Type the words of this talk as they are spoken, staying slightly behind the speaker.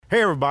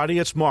Hey everybody,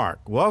 it's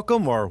Mark.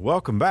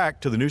 Welcome back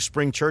to the New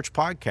Spring Church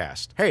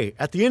podcast. Hey,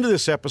 at the end of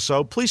this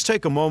episode, please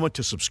take a moment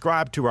to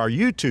subscribe to our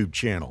YouTube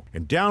channel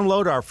and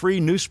download our free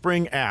New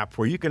Spring app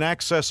where you can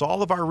access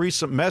all of our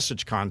recent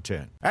message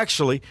content.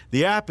 Actually,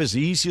 the app is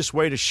the easiest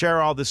way to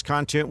share all this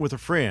content with a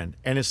friend,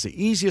 and it's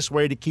the easiest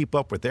way to keep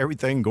up with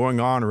everything going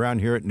on around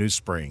here at New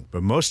Spring.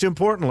 But most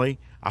importantly,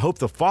 I hope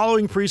the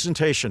following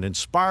presentation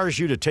inspires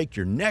you to take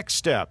your next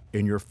step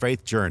in your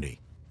faith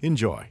journey.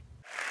 Enjoy.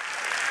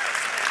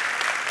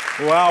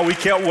 Well, we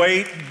can't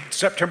wait.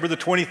 September the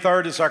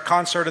 23rd is our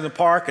concert in the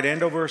park at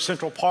Andover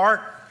Central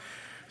Park.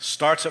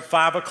 Starts at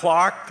 5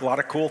 o'clock. A lot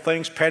of cool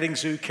things. Petting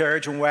zoo,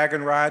 carriage and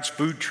wagon rides.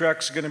 Food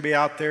trucks are going to be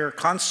out there.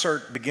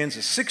 Concert begins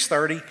at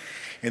 6:30,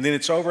 and then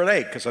it's over at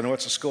 8 because I know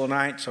it's a school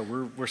night, so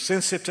we're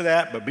sensitive to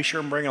that, but be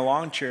sure and bring a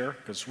lawn chair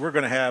because we're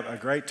going to have a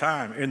great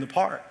time in the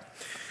park.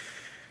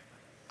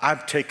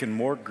 I've taken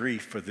more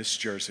grief for this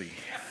jersey.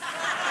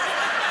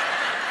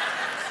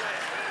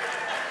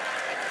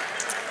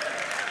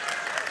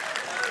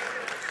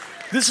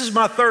 This is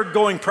my third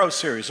Going Pro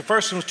series. The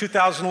first one was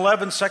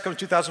 2011, second was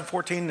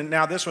 2014, and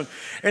now this one.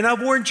 And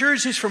I've worn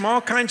jerseys from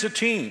all kinds of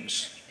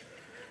teams.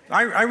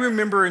 I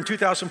remember in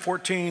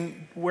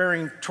 2014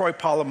 wearing Troy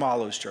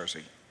Polamalu's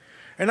jersey.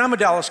 And I'm a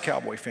Dallas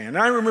Cowboy fan. And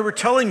I remember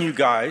telling you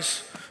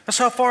guys, that's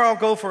how far I'll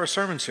go for a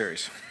sermon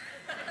series.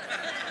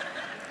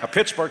 A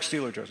Pittsburgh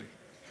Steelers jersey.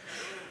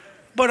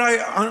 But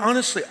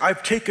honestly,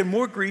 I've taken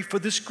more grief for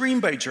this Green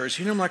Bay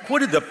jersey. And I'm like, what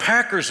did the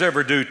Packers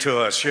ever do to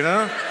us, you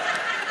know?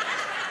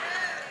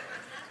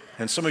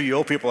 And some of you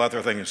old people out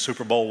there thinking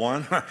Super Bowl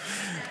one. Well,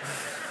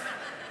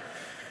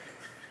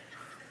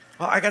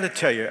 I got to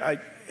tell you,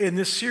 in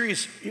this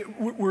series,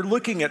 we're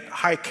looking at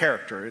high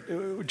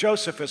character.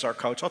 Joseph is our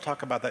coach. I'll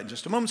talk about that in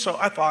just a moment. So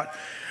I thought,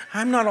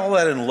 I'm not all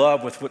that in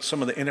love with what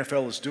some of the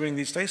NFL is doing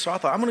these days. So I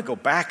thought, I'm going to go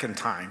back in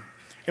time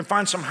and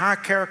find some high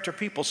character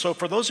people. So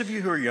for those of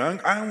you who are young,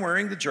 I'm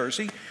wearing the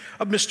jersey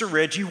of Mr.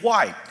 Reggie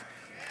White.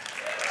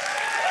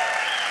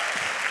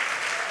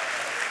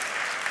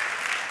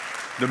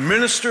 The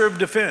Minister of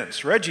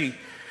Defense. Reggie's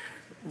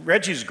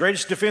the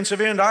greatest defensive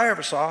end I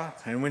ever saw.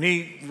 And when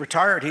he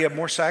retired, he had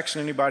more sacks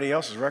than anybody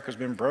else. His record's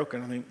been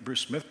broken. I think Bruce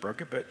Smith broke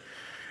it.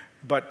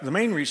 But the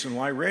main reason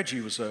why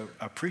Reggie was a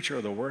preacher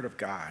of the Word of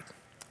God.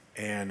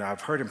 And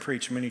I've heard him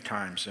preach many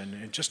times.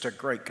 And just a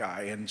great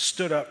guy. And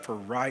stood up for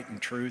right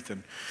and truth.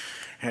 And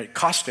it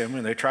cost him.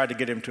 And they tried to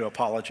get him to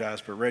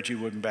apologize. But Reggie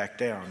wouldn't back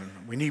down.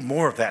 And we need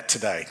more of that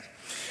today.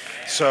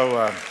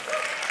 So...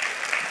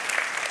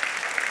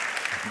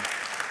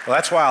 Well,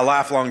 that's why a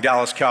lifelong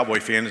Dallas Cowboy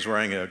fan is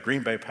wearing a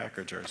Green Bay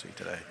Packer jersey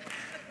today.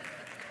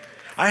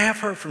 I have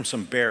heard from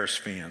some Bears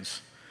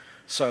fans.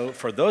 So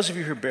for those of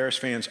you who are Bears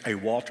fans, a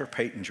Walter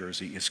Payton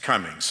jersey is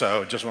coming.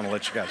 So just want to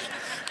let you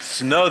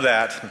guys know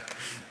that.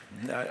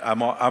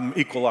 I'm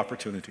equal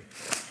opportunity.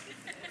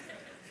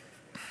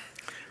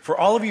 For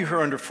all of you who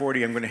are under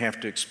 40, I'm going to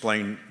have to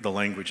explain the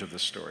language of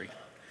this story.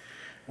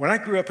 When I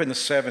grew up in the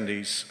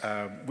 70s,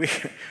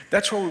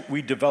 that's where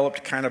we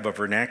developed kind of a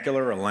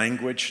vernacular, a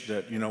language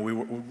that,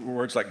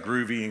 words like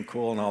groovy and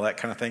cool and all that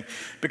kind of thing,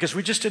 because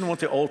we just didn't want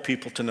the old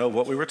people to know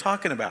what we were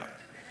talking about.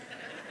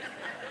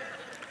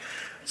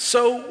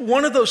 So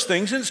one of those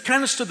things, and it's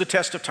kind of stood the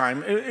test of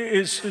time,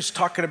 is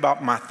talking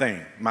about my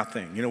thing.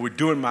 We're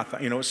doing my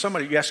thing.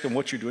 Somebody, you ask them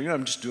what you're doing,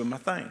 I'm just doing my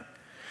thing.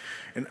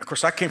 And of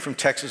course, I came from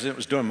Texas and it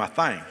was doing my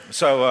thing.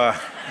 So...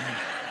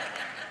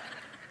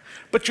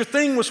 But your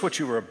thing was what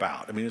you were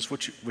about. I mean, it's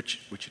what you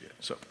did.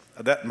 So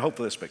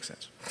hopefully this makes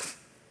sense.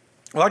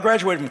 Well, I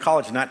graduated from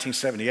college in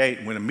 1978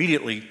 and went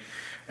immediately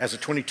as a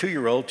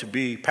 22-year-old to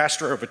be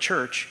pastor of a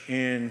church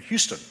in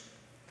Houston.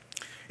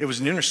 It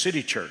was an inner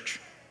city church.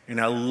 And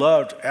I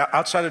loved,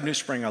 outside of New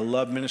Spring, I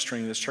loved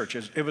ministering in this church.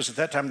 It was at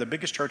that time the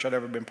biggest church I'd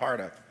ever been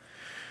part of.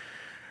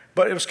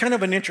 But it was kind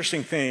of an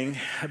interesting thing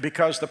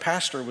because the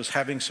pastor was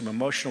having some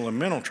emotional and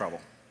mental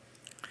trouble.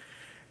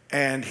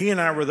 And he and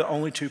I were the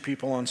only two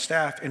people on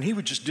staff, and he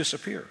would just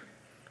disappear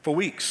for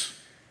weeks.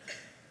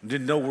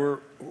 Didn't know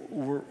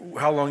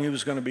how long he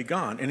was going to be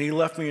gone. And he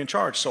left me in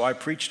charge. So I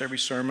preached every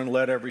sermon,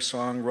 led every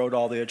song, wrote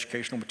all the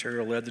educational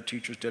material, led the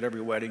teachers, did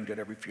every wedding, did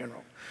every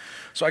funeral.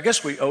 So I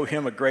guess we owe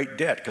him a great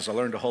debt because I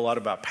learned a whole lot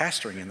about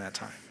pastoring in that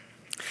time.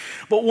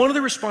 But one of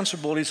the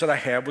responsibilities that I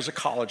had was a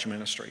college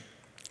ministry.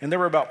 And there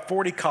were about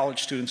 40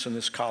 college students in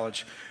this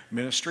college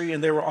ministry,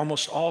 and they were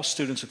almost all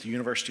students at the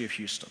University of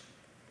Houston.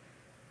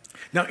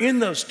 Now, in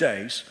those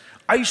days,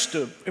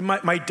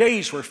 my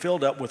days were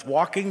filled up with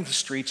walking the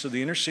streets of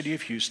the inner city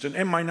of Houston,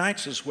 and my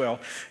nights as well,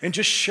 and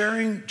just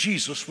sharing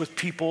Jesus with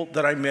people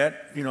that I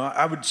met.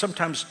 I would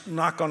sometimes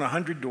knock on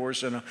 100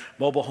 doors in a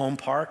mobile home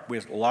park. We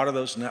have a lot of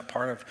those in that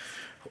part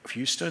of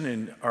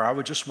Houston, or I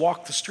would just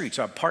walk the streets.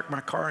 I'd park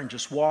my car and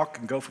just walk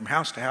and go from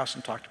house to house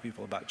and talk to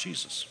people about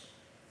Jesus.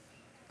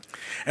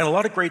 And a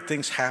lot of great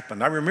things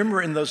happened. I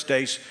remember in those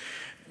days,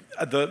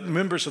 the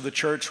members of the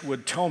church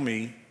would tell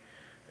me,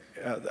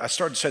 I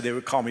started to say they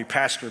would call me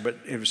pastor, but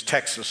it was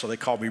Texas, so they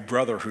called me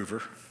Brother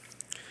Hoover.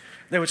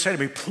 They would say to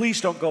me,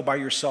 please don't go by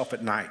yourself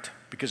at night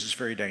because it's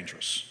very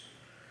dangerous.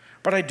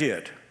 But I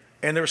did.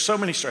 And there were so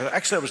many stories.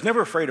 Actually, I was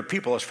never afraid of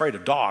people. I was afraid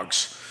of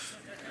dogs.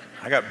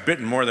 I got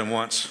bitten more than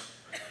once.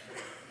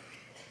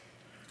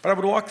 But I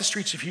would walk the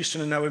streets of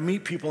Houston and I would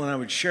meet people and I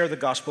would share the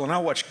gospel and I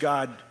watched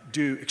God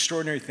do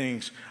extraordinary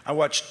things. I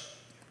watched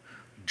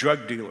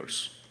drug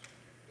dealers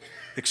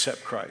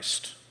accept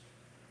Christ.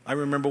 I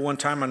remember one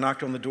time I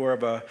knocked on the door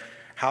of a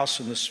house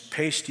and this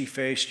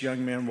pasty-faced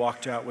young man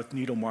walked out with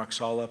needle marks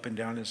all up and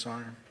down his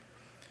arm.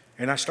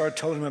 And I started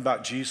telling him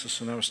about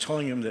Jesus, and I was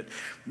telling him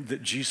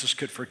that Jesus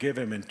could forgive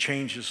him and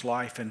change his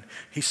life. And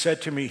he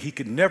said to me, he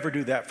could never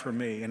do that for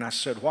me. And I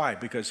said, why?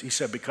 He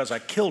said, because I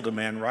killed a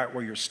man right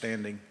where you're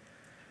standing.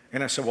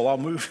 And I said, well, I'll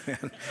move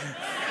then.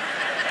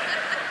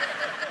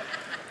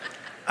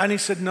 And he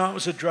said, no, it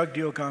was a drug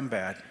deal gone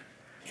bad.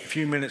 A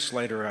few minutes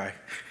later, I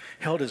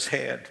held his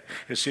hand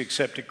as he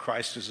accepted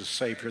Christ as his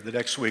Savior. The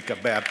next week, I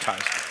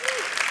baptized him.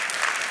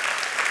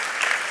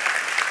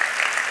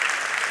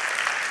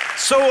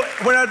 So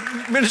when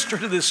I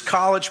ministered to this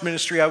college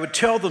ministry, I would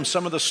tell them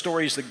some of the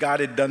stories that God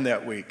had done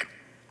that week.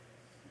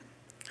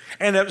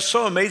 And it was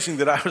so amazing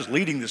that I was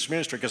leading this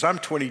ministry because I'm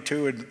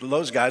 22 and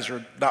those guys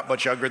are not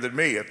much younger than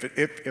me,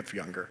 if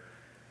younger.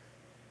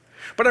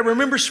 But I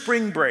remember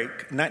spring break,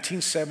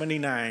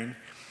 1979,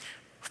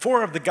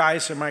 4 of the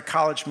guys in my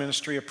college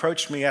ministry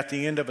approached me at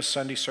the end of a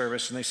Sunday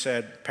service and they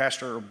said,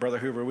 Pastor or Brother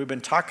Hoover, we've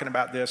been talking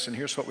about this and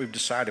here's what we've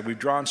decided. We've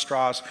drawn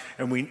straws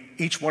and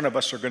each one of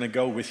us are going to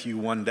go with you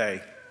one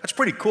day. That's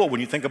pretty cool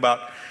when you think about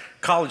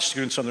college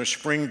students on their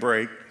spring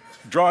break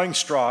drawing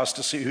straws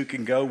to see who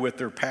can go with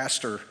their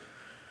pastor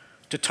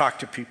to talk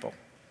to people.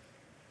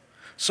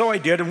 So I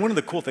did, and one of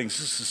the cool things,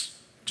 this is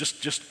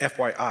just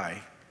FYI,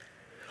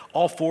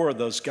 all 4 of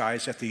those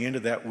guys at the end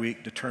of that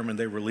week determined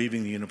they were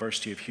leaving the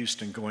University of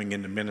Houston going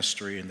into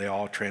ministry, and they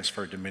all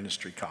transferred to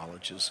ministry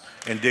colleges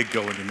and did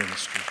go into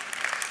ministry.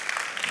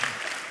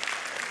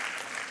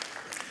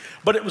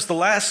 But it was the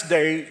last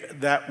day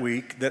that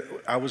week that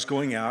I was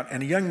going out,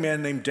 and a young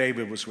man named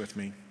David was with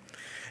me.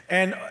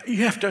 And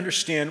you have to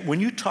understand, when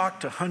you talk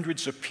to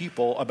hundreds of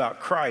people about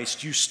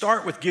Christ, you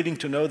start with getting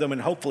to know them,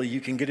 and hopefully you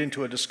can get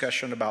into a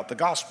discussion about the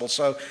gospel.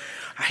 So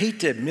I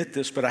hate to admit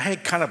this, but I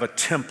had kind of a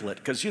template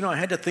because, I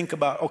had to think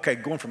about, okay,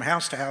 going from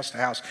house to house to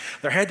house,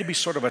 there had to be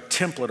sort of a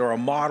template or a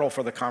model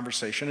for the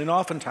conversation. And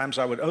oftentimes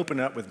I would open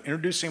up with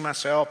introducing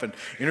myself and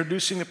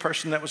introducing the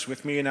person that was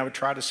with me, and I would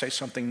try to say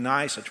something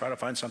nice. I'd try to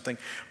find something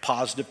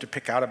positive to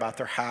pick out about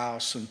their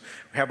house and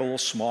have a little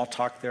small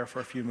talk there for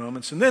a few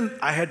moments. And then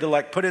I had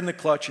to put in the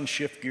clutch and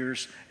shift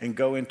gears and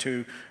go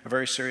into a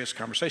very serious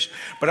conversation.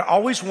 But I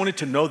always wanted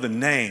to know the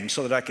name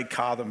so that I could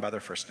call them by their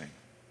first name.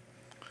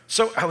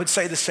 So I would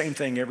say the same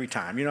thing every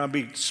time. I'd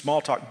be small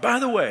talk. By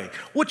the way,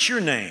 what's your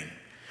name?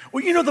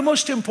 Well, the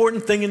most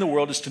important thing in the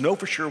world is to know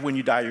for sure when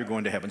you die you're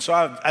going to heaven. So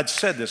I'd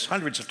said this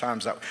hundreds of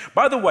times.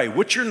 By the way,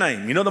 what's your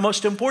name? The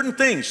most important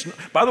things.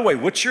 By the way,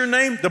 what's your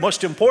name? The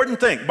most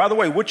important thing. By the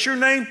way, what's your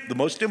name? The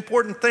most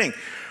important thing.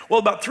 Well,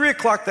 about 3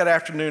 o'clock that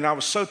afternoon, I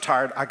was so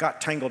tired, I got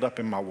tangled up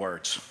in my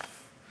words.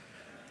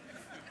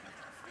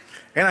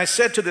 And I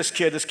said to this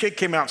kid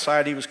came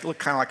outside, he looked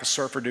kind of like a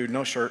surfer dude,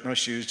 no shirt, no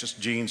shoes,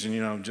 just jeans, and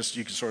you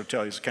can sort of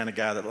tell he's the kind of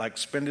guy that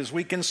likes to spend his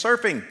weekend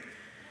surfing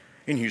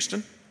in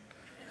Houston.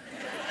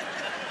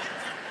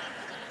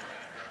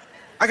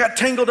 I got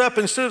tangled up,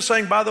 instead of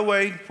saying, by the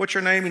way, what's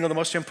your name, the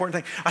most important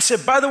thing, I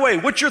said, by the way,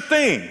 what's your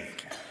thing?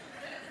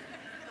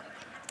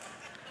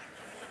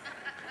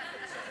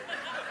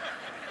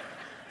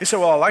 He said,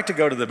 well, I like to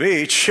go to the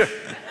beach.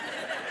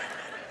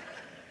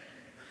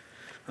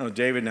 Oh,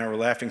 David and I were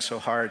laughing so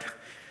hard,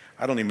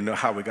 I don't even know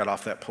how we got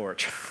off that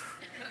porch.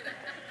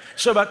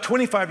 So about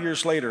 25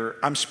 years later,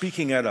 I'm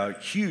speaking at a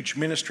huge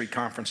ministry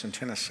conference in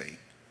Tennessee.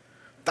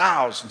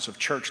 Thousands of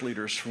church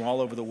leaders from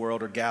all over the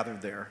world are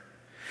gathered there.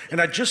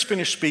 And I just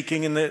finished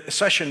speaking and the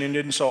session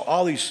ended, and so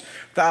all these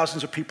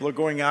thousands of people are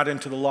going out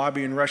into the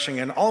lobby and rushing,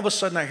 and all of a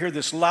sudden I hear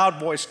this loud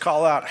voice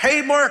call out,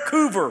 hey, Mark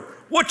Hoover,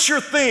 what's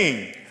your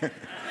thing?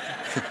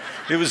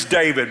 It was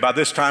David. By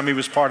this time he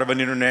was part of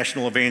an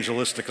international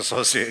evangelistic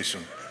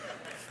association.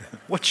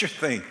 What's your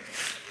thing?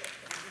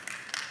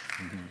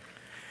 Mm-hmm.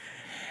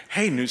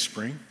 Hey, New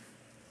Spring,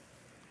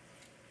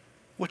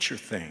 what's your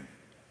thing?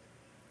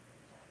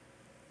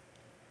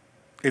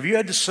 If you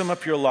had to sum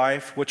up your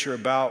life, what you're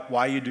about,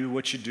 why you do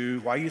what you do,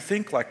 why you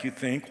think like you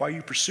think, why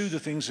you pursue the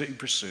things that you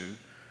pursue,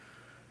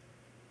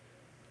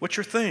 what's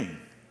your thing?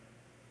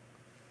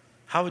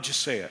 How would you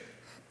say it?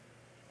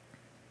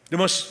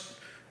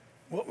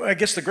 I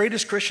guess the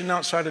greatest Christian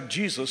outside of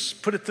Jesus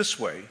put it this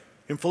way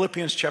in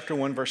Philippians chapter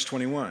 1, verse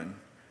 21.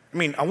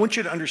 I want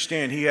you to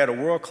understand he had a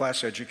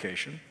world-class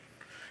education.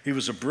 He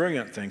was a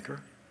brilliant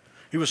thinker.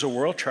 He was a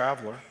world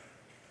traveler.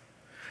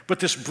 But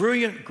this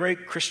brilliant,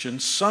 great Christian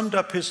summed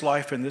up his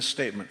life in this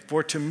statement,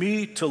 for to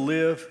me to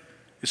live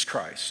is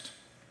Christ.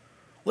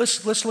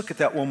 Let's look at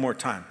that one more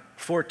time.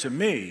 For to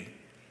me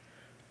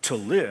to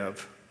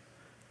live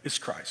is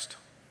Christ.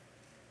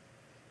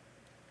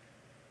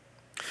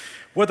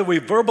 Whether we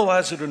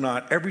verbalize it or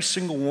not, every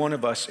single one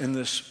of us in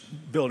this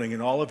building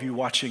and all of you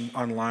watching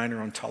online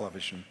or on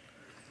television,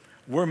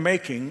 we're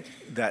making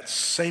that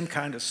same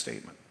kind of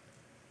statement.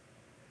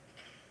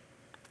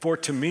 For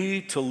to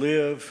me to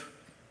live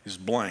is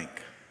blank.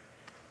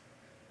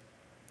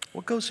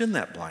 What goes in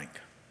that blank?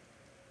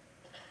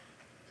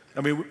 I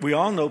mean, we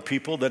all know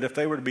people that if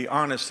they were to be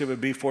honest, it would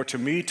be, for to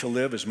me to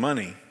live is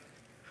money.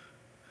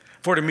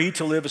 For to me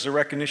to live is the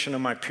recognition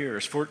of my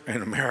peers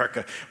in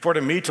America. For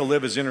to me to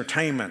live is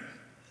entertainment.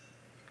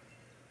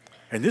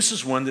 And this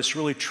is one that's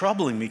really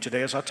troubling me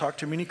today as I talk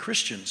to many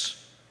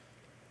Christians.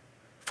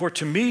 For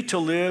to me to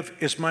live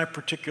is my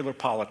particular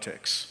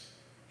politics.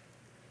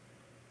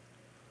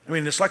 I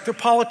mean, it's like their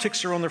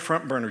politics are on the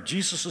front burner.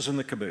 Jesus is in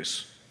the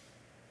caboose.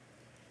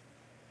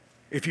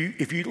 If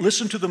you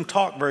listen to them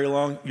talk very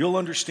long, you'll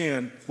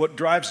understand what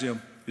drives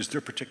them is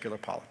their particular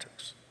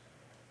politics.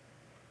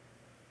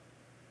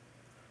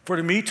 For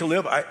to me to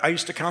live, I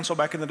used to counsel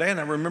back in the day, and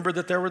I remember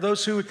that there were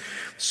those who would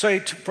say,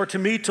 for to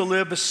me to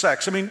live is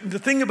sex. I mean, the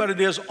thing about it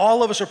is,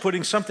 all of us are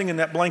putting something in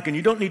that blank, and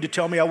you don't need to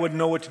tell me, I wouldn't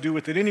know what to do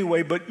with it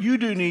anyway, but you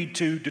do need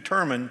to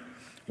determine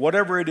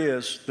whatever it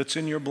is that's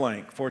in your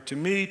blank. For to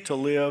me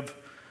to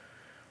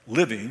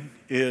living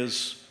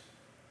is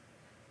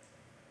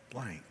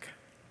blank.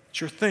 It's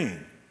your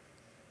thing.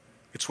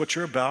 It's what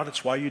you're about.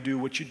 It's why you do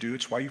what you do.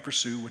 It's why you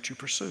pursue what you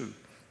pursue.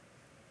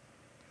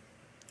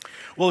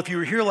 Well, if you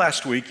were here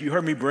last week, you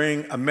heard me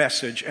bring a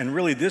message, and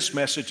really this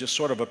message is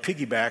sort of a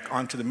piggyback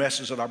onto the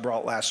message that I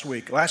brought last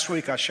week. Last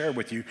week I shared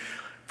with you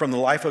from the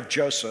life of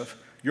Joseph,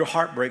 your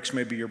heartbreaks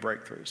may be your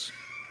breakthroughs.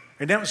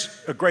 And that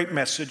was a great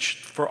message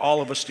for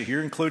all of us to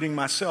hear, including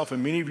myself,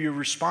 and many of you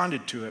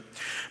responded to it.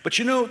 But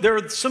you know, there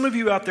are some of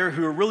you out there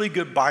who are really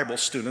good Bible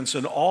students,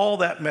 and all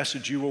that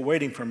message you were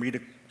waiting for me to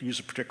use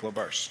a particular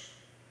verse.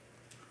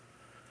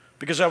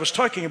 Because I was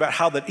talking about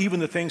how that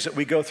even the things that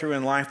we go through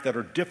in life that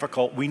are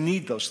difficult, we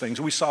need those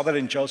things. We saw that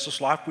in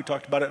Joseph's life. We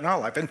talked about it in our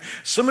life. And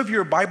some of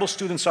you are Bible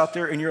students out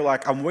there, and you're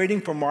like, I'm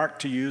waiting for Mark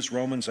to use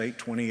Romans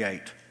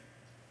 8:28.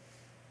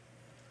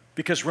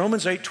 Because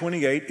Romans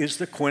 8:28 is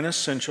the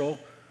quintessential,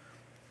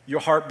 your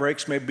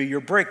heartbreaks may be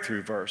your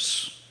breakthrough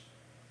verse.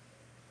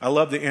 I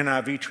love the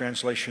NIV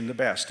translation the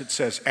best. It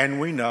says, and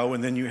we know,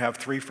 and then you have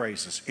three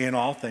phrases. In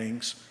all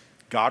things,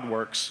 God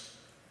works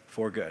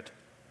for good.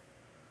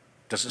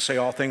 Doesn't say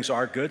all things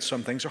are good.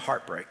 Some things are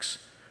heartbreaks.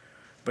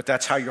 But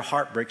that's how your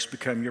heartbreaks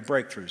become your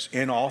breakthroughs.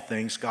 In all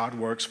things, God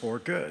works for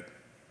good.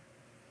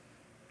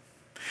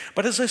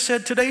 But as I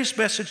said, today's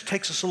message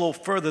takes us a little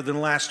further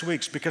than last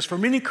week's, because for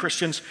many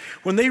Christians,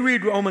 when they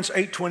read Romans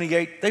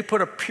 8:28, they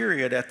put a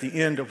period at the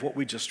end of what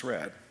we just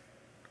read.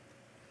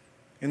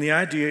 And the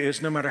idea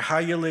is no matter how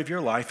you live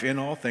your life, in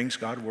all things,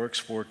 God works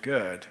for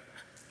good.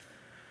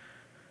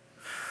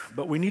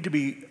 But we need to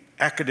be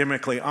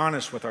academically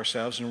honest with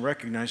ourselves and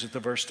recognize that the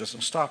verse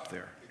doesn't stop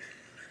there.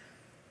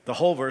 The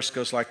whole verse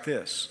goes like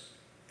this.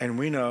 And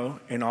we know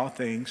in all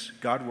things,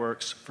 God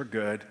works for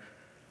good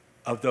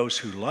of those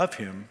who love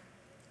him.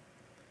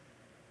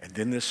 And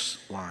then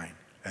this line,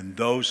 and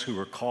those who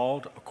are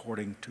called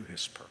according to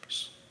his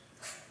purpose.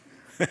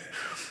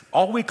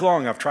 All week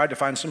long, I've tried to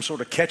find some sort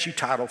of catchy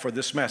title for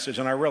this message,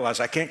 and I realize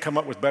I can't come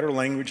up with better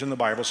language in the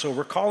Bible. So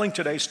we're calling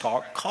today's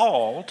talk,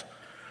 Called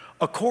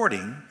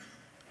According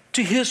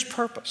to his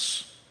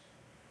Purpose.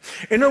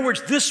 In other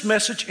words, this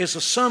message is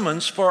a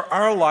summons for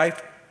our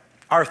life,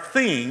 our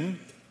thing,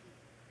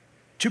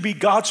 to be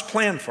God's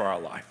plan for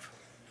our life.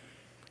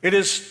 It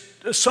is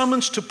a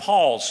summons to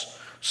Paul's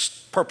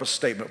purpose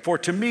statement, for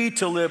to me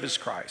to live is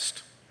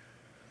Christ.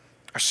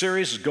 Our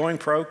series is Going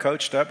Pro,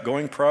 Coached Up.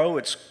 Going Pro,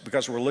 it's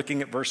because we're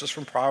looking at verses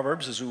from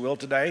Proverbs, as we will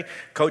today.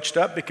 Coached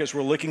Up, because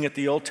we're looking at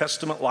the Old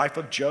Testament life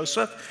of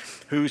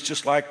Joseph, who's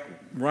just like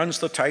runs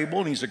the table,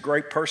 and he's a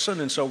great person,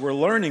 and so we're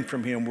learning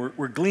from him.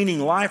 We're gleaning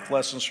life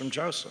lessons from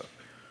Joseph.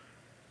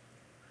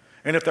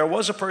 And if there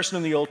was a person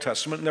in the Old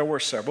Testament, and there were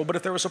several, but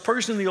if there was a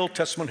person in the Old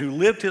Testament who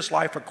lived his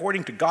life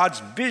according to God's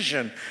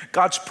vision,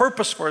 God's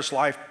purpose for his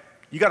life,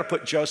 you got to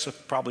put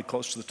Joseph probably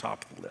close to the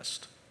top of the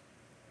list.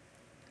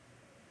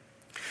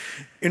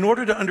 In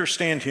order to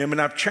understand him,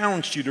 and I've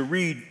challenged you to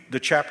read the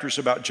chapters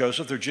about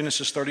Joseph, they're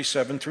Genesis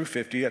 37 through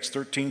 50. That's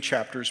 13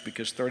 chapters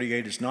because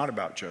 38 is not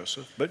about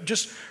Joseph. But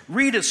just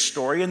read his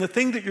story, and the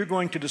thing that you're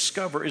going to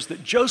discover is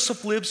that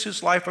Joseph lives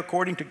his life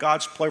according to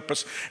God's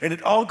purpose, and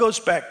it all goes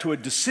back to a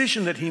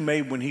decision that he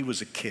made when he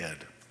was a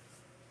kid.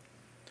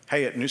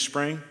 Hey, at New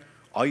Spring,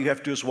 all you have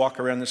to do is walk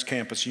around this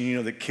campus and you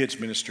know that kids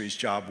ministry is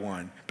job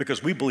one,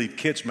 because we believe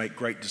kids make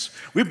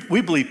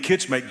we believe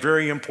kids make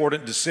very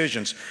important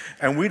decisions,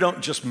 and we don't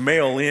just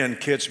mail in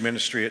kids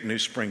ministry at New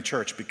Spring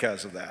Church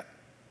because of that.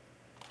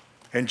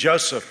 And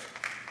Joseph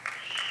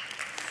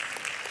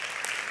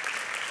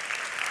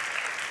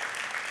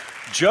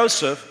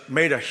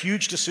made a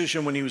huge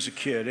decision when he was a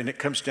kid, and it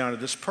comes down to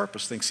this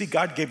purpose thing. See,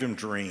 God gave him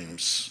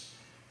dreams,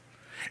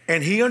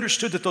 and he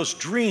understood that those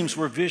dreams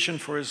were vision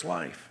for his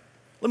life.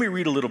 Let me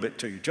read a little bit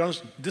to you.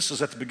 This is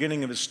at the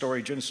beginning of his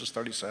story, Genesis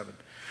 37.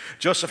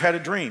 Joseph had a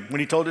dream. When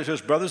he told it to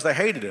his brothers, they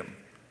hated him.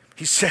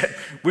 He said,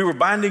 we were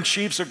binding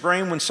sheaves of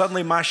grain when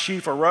suddenly my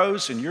sheaf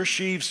arose and your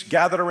sheaves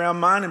gathered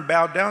around mine and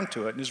bowed down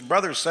to it. And his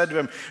brothers said to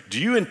him,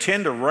 do you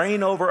intend to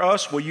reign over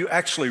us? Will you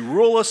actually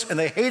rule us? And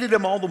they hated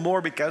him all the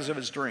more because of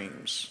his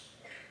dreams.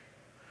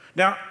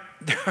 Now,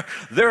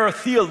 There are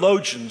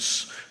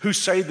theologians who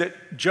say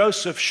that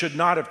Joseph should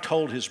not have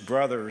told his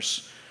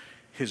brothers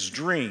his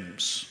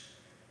dreams.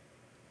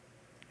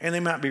 And they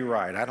might be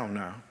right, I don't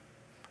know.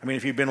 I mean,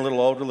 if he'd been a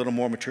little older, a little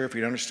more mature, if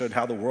he'd understood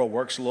how the world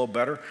works a little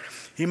better,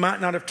 he might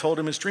not have told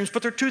him his dreams.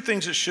 But there are two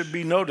things that should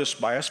be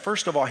noticed by us.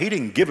 First of all, he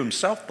didn't give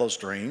himself those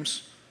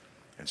dreams.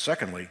 And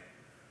secondly,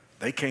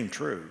 they came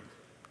true.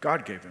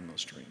 God gave him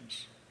those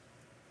dreams.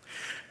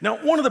 Now,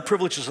 one of the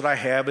privileges that I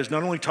have is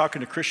not only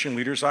talking to Christian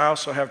leaders, I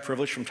also have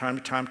privilege from time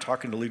to time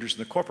talking to leaders in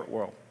the corporate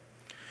world.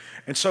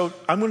 And so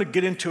I'm going to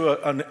get into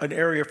an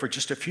area for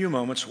just a few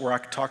moments where I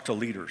can talk to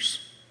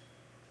leaders.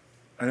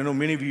 And I know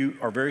many of you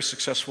are very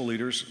successful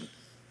leaders.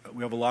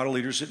 We have a lot of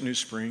leaders at New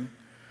Spring,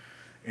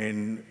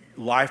 and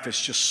life has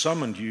just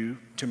summoned you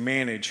to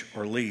manage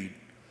or lead.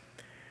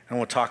 I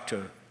want to talk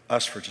to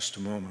us for just a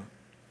moment.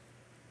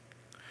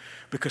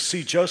 Because,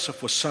 see,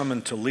 Joseph was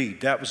summoned to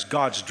lead. That was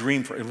God's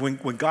dream for him.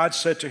 When God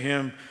said to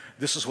him,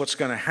 this is what's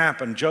going to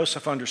happen,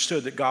 Joseph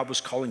understood that God was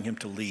calling him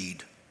to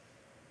lead.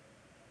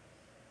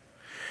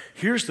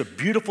 Here's the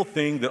beautiful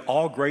thing that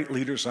all great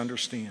leaders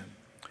understand.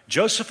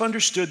 Joseph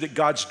understood that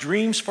God's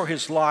dreams for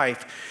his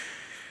life,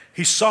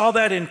 he saw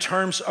that in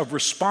terms of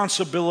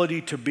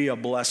responsibility to be a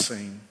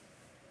blessing.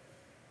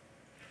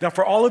 Now,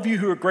 for all of you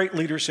who are great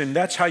leaders, and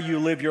that's how you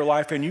live your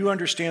life, and you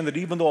understand that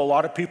even though a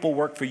lot of people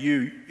work for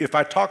you, if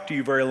I talk to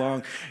you very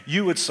long,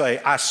 you would say,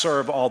 I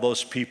serve all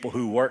those people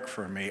who work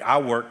for me. I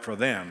work for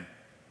them.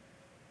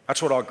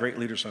 That's what all great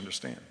leaders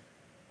understand.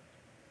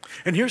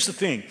 And here's the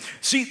thing.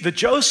 See, the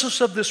Josephs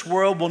of this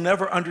world will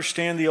never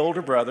understand the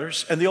older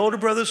brothers, and the older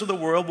brothers of the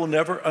world will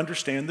never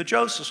understand the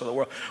Josephs of the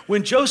world.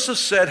 When Joseph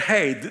said,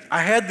 hey,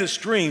 I had this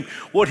dream,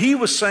 what he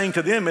was saying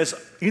to them is,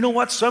 you know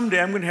what,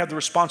 someday I'm going to have the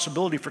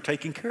responsibility for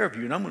taking care of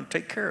you, and I'm going to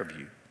take care of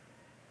you.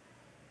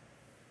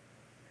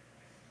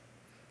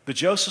 The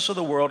Josephs of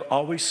the world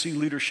always see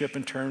leadership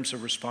in terms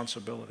of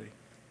responsibility.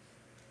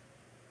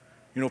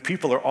 You know,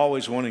 people are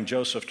always wanting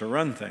Joseph to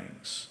run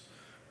things.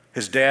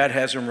 His dad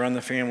has him run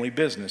the family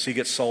business. He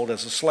gets sold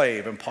as a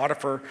slave, and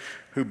Potiphar,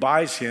 who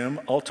buys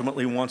him,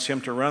 ultimately wants him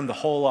to run the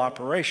whole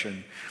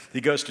operation. He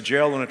goes to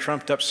jail on a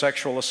trumped-up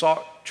sexual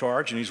assault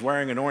charge, and he's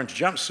wearing an orange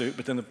jumpsuit,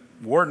 but then the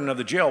warden of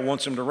the jail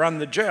wants him to run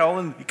the jail,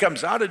 and he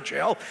comes out of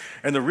jail,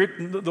 and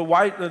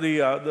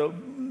the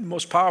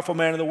most powerful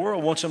man in the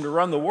world wants him to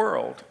run the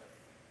world.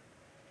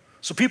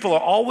 So people are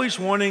always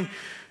wanting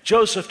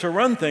Joseph to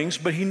run things,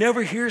 but he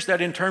never hears that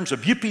in terms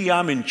of, yippee,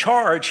 I'm in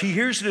charge. He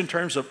hears it in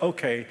terms of,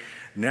 okay,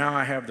 now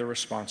I have the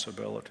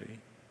responsibility.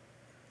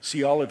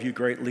 See, all of you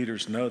great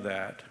leaders know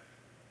that.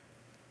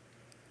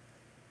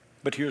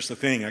 But here's the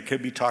thing. I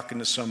could be talking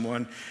to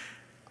someone.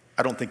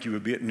 I don't think you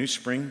would be at New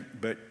Spring,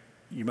 but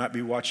you might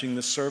be watching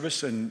this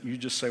service and you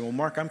just say, well,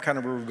 Mark, I'm kind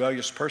of a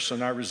rebellious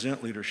person. I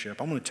resent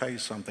leadership. I'm going to tell you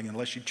something.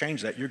 Unless you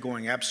change that, you're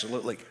going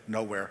absolutely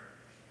nowhere.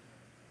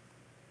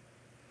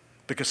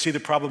 Because, see, the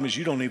problem is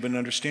you don't even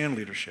understand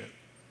leadership.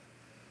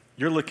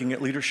 You're looking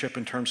at leadership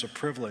in terms of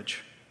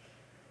privilege.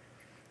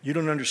 You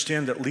don't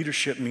understand that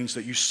leadership means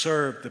that you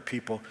serve the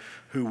people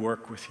who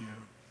work with you.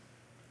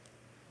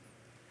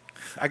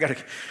 I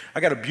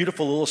got a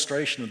beautiful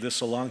illustration of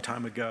this a long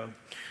time ago.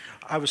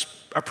 I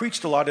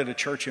preached a lot at a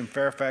church in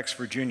Fairfax,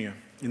 Virginia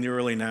in the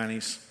early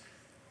 90s.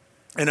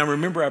 And I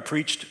remember I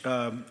preached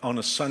on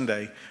a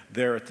Sunday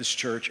there at this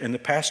church, and the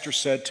pastor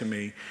said to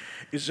me,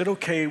 is it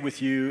okay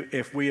with you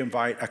if we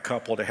invite a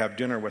couple to have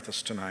dinner with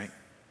us tonight?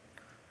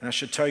 And I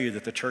should tell you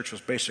that the church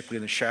was basically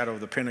in the shadow of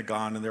the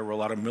Pentagon, and there were a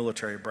lot of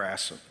military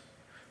brass,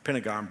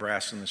 Pentagon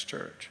brass in this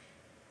church.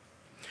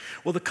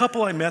 Well, the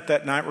couple I met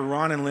that night were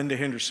Ron and Linda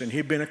Henderson.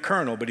 He'd been a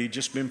colonel, but he'd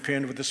just been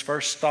pinned with his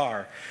first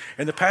star.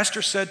 And the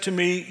pastor said to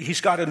me,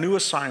 he's got a new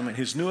assignment.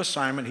 His new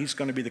assignment, he's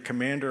going to be the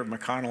commander of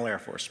McConnell Air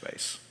Force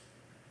Base.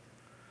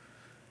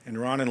 And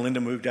Ron and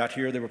Linda moved out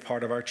here. They were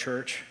part of our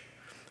church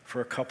for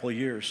a couple of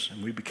years,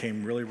 and we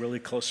became really, really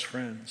close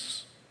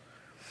friends.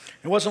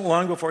 It wasn't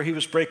long before he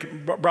was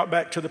brought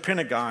back to the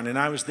Pentagon, and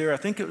I was there, I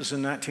think it was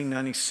in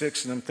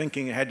 1996, and I'm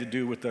thinking it had to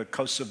do with the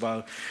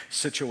Kosovo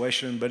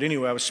situation. But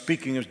anyway, I was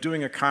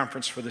doing a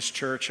conference for this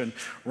church, and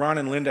Ron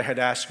and Linda had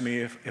asked me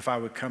if I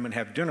would come and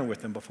have dinner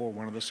with them before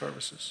one of the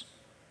services.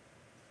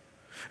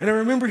 And I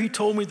remember he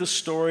told me the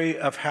story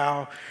of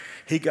how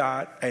he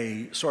got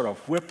a sort of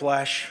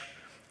whiplash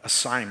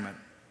assignment.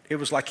 It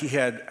was like he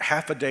had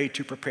half a day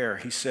to prepare.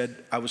 He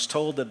said, I was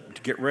told to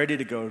get ready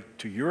to go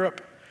to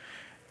Europe,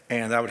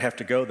 and I would have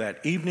to go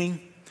that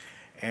evening.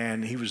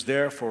 And he was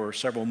there for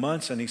several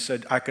months, and he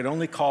said, I could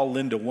only call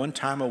Linda one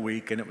time a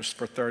week, and it was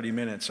for 30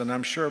 minutes. And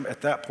I'm sure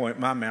at that point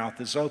my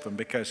mouth is open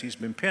because he's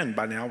been pinned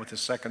by now with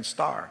his second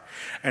star.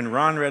 And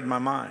Ron read my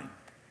mind.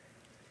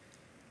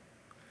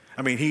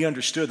 I mean, he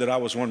understood that I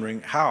was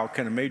wondering, how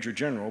can a major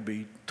general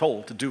be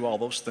told to do all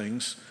those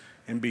things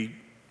and be,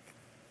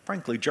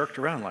 frankly, jerked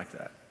around like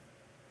that?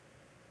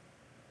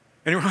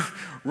 And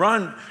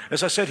Ron,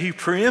 as I said, he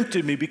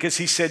preempted me because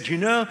he said,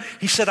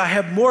 I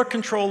had more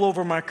control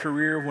over my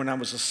career when I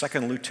was a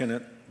second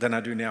lieutenant than I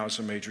do now as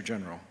a major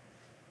general.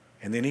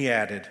 And then he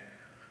added,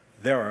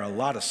 there are a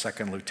lot of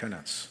second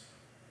lieutenants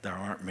there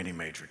aren't many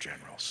major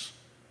generals.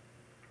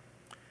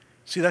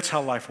 See, that's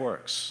how life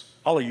works.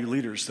 All of you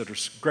leaders that are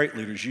great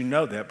leaders, you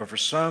know that. But for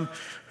some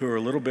who are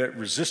a little bit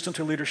resistant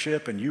to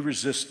leadership and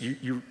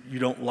you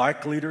don't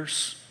like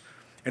leaders,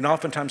 and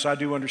oftentimes I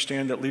do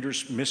understand that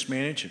leaders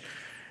mismanage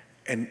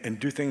and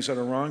do things that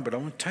are wrong, but I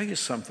want to tell you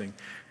something.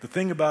 The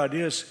thing about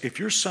it is, if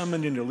you're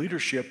summoned into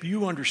leadership,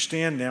 you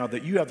understand now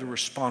that you have the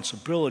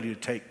responsibility to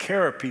take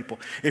care of people.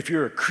 If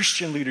you're a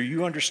Christian leader,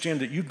 you understand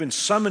that you've been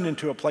summoned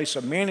into a place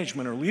of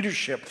management or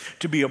leadership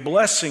to be a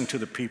blessing to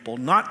the people,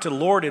 not to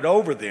lord it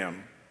over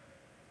them.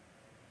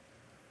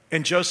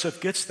 And Joseph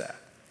gets that.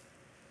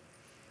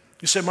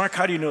 You say, Mark,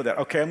 how do you know that?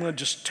 Okay, I'm going to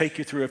just take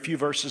you through a few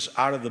verses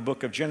out of the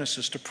book of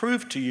Genesis to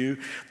prove to you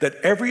that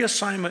every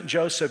assignment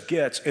Joseph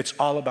gets, it's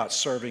all about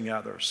serving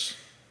others.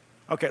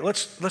 Okay,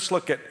 let's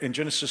look at in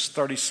Genesis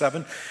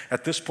 37.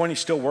 At this point, he's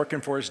still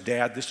working for his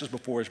dad. This is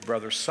before his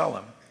brothers sell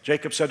him.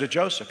 Jacob said to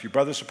Joseph, your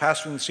brothers are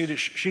pasturing the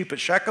sheep at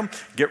Shechem.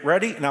 Get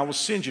ready, and I will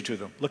send you to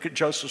them. Look at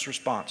Joseph's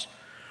response.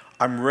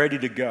 I'm ready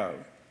to go.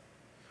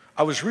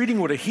 I was reading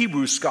what a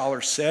Hebrew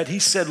scholar said. He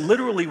said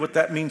literally what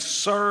that means,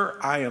 sir,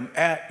 I am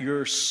at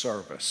your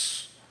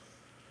service.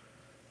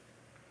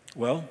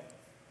 Well,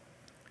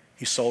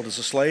 he's sold as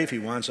a slave. He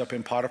winds up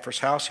in Potiphar's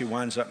house. He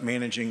winds up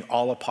managing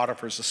all of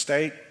Potiphar's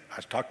estate. I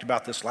talked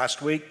about this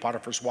last week.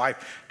 Potiphar's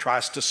wife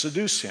tries to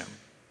seduce him.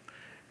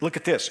 Look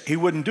at this. He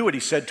wouldn't do it. He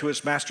said to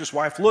his master's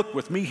wife, look,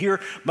 with me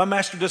here, my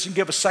master doesn't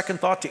give a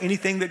second thought to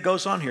anything that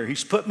goes on here.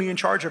 He's put me in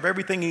charge of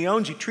everything he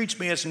owns. He treats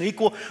me as an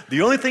equal.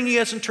 The only thing he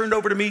hasn't turned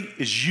over to me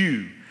is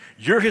you.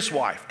 You're his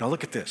wife. Now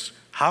look at this.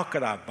 How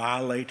could I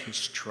violate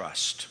his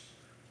trust?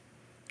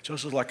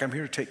 Joseph's like, I'm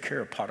here to take care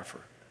of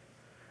Potiphar.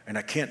 And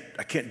I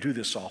can't do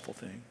this awful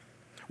thing.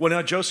 Well,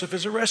 now Joseph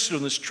is arrested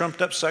in this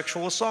trumped up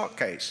sexual assault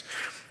case.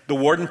 The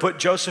warden put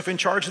Joseph in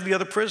charge of the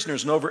other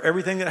prisoners and over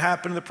everything that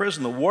happened in the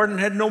prison. The warden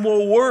had no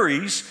more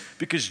worries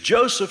because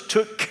Joseph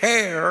took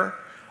care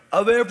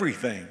of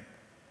everything.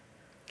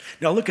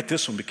 Now look at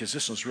this one, because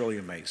this one's really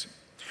amazing.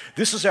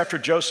 This is after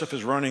Joseph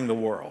is running the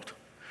world.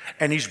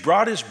 And he's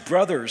brought his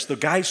brothers, the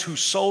guys who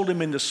sold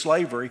him into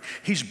slavery,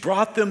 he's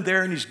brought them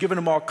there and he's given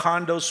them all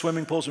condos,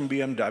 swimming pools, and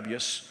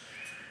BMWs.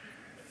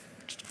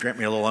 Just grant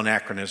me a little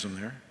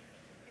anachronism there.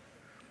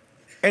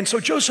 And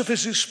so Joseph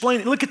is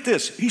explaining, look at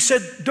this. He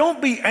said,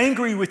 don't be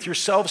angry with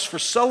yourselves for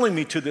selling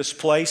me to this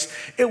place.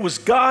 It was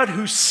God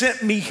who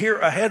sent me here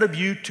ahead of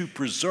you to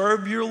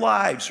preserve your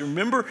lives.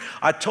 Remember,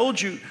 I told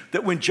you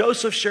that when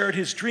Joseph shared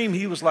his dream,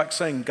 he was like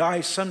saying,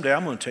 guys, someday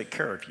I'm going to take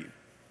care of you.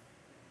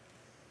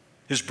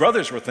 His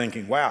brothers were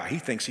thinking, wow, he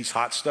thinks he's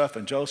hot stuff.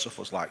 And Joseph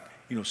was like,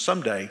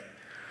 someday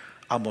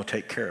I'm going to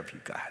take care of you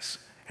guys.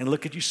 And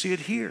look at, you see it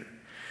here.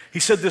 He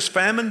said this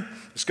famine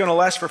is going to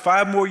last for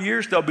 5 more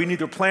years. There'll be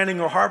neither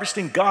planting or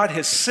harvesting. God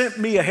has sent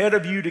me ahead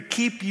of you to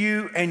keep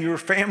you and your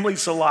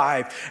families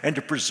alive and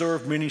to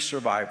preserve many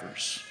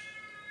survivors.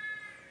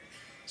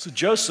 So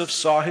Joseph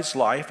saw his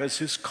life as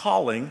his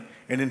calling,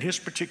 and in his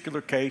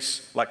particular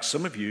case, like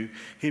some of you,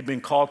 he'd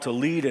been called to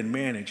lead and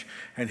manage.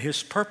 And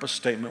his purpose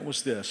statement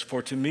was this: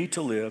 for to me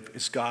to live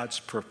is God's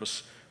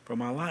purpose for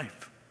my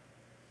life.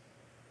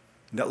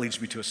 And that leads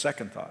me to a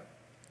second thought.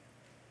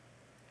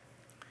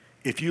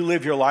 If you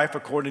live your life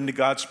according to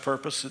God's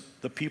purpose,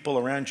 the people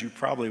around you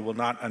probably will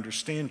not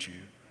understand you.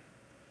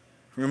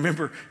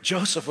 Remember,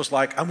 Joseph was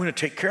like, I'm going to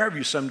take care of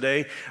you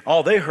someday.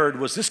 All they heard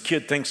was, this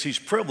kid thinks he's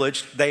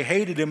privileged. They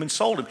hated him and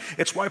sold him.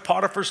 It's why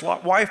Potiphar's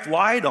wife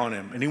lied on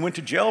him, and he went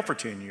to jail for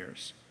 10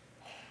 years.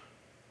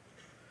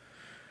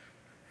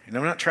 And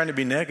I'm not trying to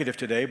be negative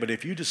today, but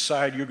if you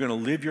decide you're going to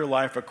live your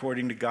life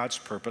according to God's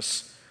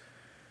purpose,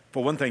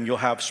 for one thing, you'll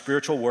have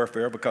spiritual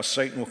warfare because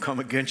Satan will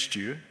come against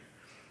you.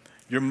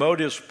 Your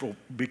motives will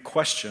be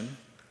questioned,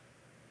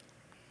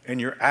 and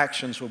your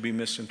actions will be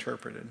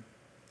misinterpreted.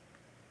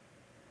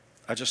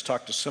 I just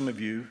talked to some of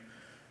you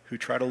who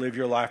try to live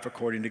your life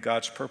according to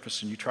God's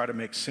purpose, and you try to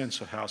make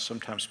sense of how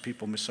sometimes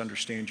people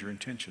misunderstand your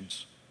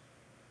intentions.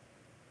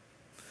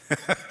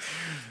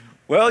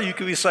 Well, you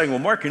could be saying, well,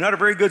 Mark, you're not a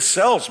very good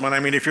salesman.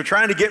 I mean, if you're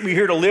trying to get me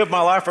here to live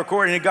my life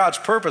according to God's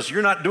purpose,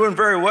 you're not doing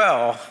very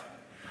well.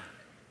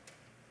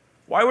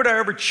 Why would I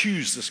ever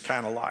choose this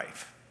kind of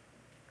life?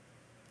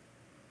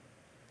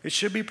 It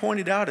should be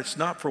pointed out, it's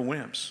not for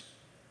wimps.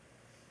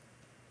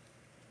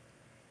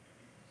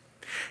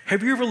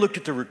 Have you ever looked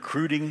at the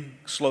recruiting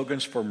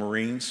slogans for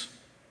Marines?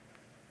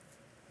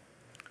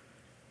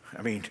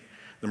 I mean,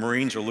 the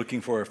Marines are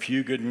looking for a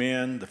few good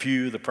men, the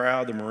few, the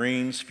proud, the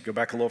Marines. If you go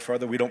back a little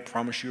further, we don't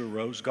promise you a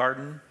rose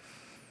garden.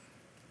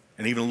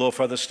 And even a little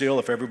further still,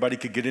 if everybody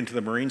could get into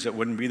the Marines, it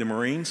wouldn't be the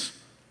Marines.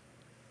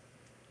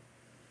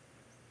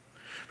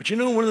 But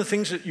one of the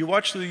things that you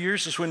watch through the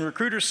years is when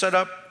recruiters set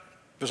up,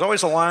 there's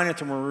always a line at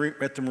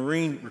the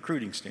Marine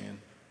recruiting stand.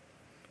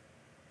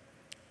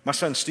 My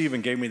son Stephen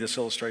gave me this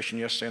illustration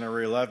yesterday, and I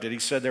really loved it. He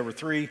said there were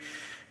 3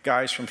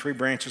 guys from 3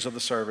 branches of the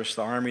service,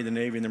 the Army, the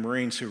Navy, and the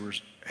Marines, who were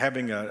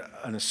having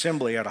an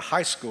assembly at a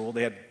high school.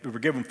 They were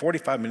given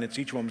 45 minutes.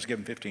 Each one was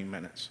given 15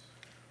 minutes.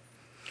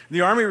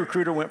 The Army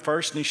recruiter went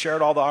first, and he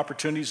shared all the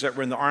opportunities that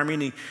were in the Army,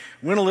 and he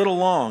went a little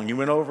long. He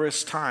went over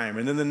his time.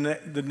 And then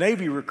the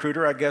Navy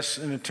recruiter, I guess,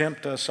 in an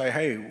attempt to say,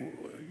 hey,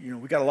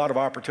 we got a lot of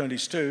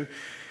opportunities too,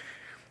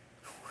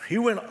 he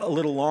went a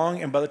little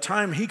long, and by the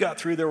time he got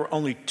through, there were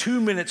only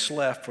 2 minutes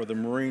left for the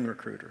Marine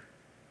recruiter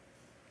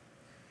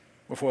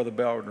before the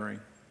bell would ring.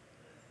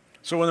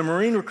 So when the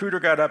Marine recruiter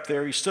got up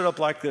there, he stood up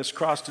like this,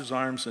 crossed his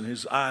arms, and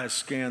his eyes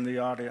scanned the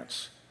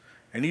audience.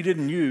 And he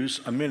didn't use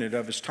a minute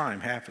of his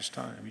time, half his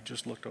time. He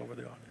just looked over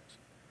the audience.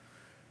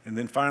 And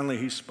then finally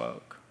he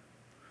spoke.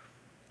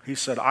 He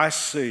said, I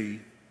see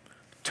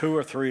 2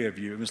 or 3 of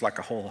you. It was like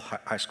a whole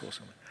high school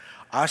assembly.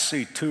 I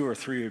see 2 or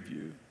 3 of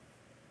you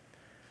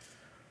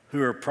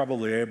who are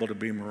probably able to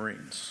be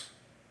Marines.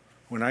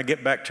 When I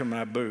get back to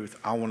my booth,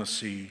 I want to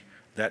see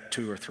that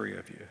 2 or 3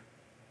 of you.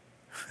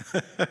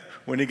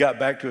 When he got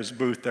back to his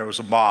booth, there was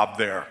a mob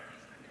there.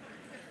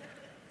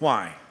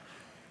 Why?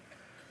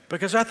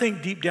 Because I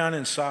think deep down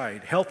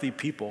inside, healthy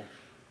people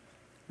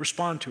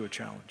respond to a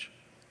challenge.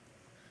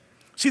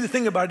 See, the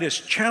thing about it is,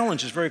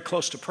 challenge is very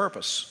close to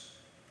purpose.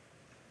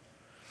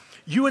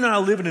 You and I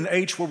live in an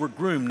age where we're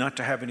groomed not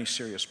to have any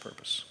serious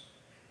purpose.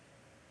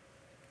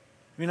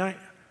 I mean,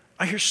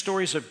 I hear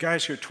stories of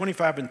guys who are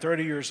 25 and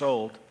 30 years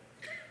old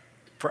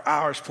for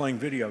hours playing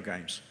video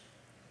games.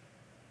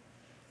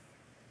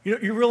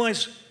 You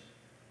realize,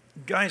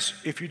 guys,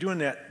 if you're doing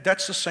that,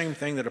 that's the same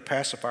thing that a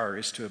pacifier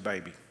is to a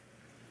baby.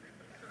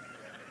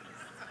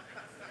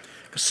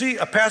 See,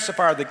 a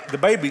pacifier, the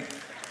baby,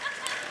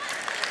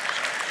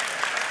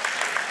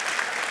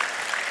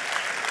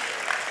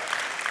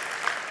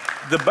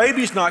 the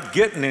baby's not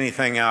getting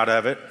anything out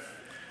of it,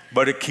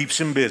 but it keeps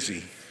him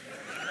busy.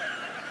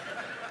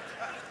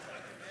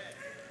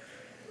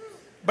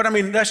 But I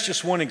mean, that's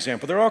just one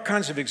example. There are all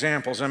kinds of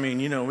examples. I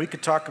mean, we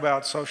could talk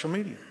about social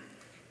media.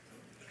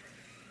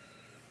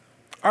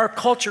 Our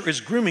culture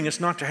is grooming us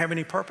not to have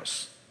any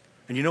purpose.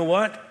 And you know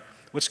what?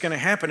 What's going to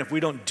happen if we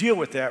don't deal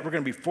with that, we're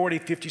going to be 40,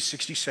 50,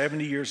 60,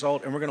 70 years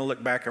old, and we're going to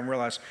look back and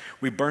realize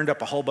we burned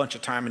up a whole bunch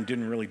of time and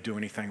didn't really do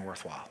anything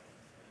worthwhile.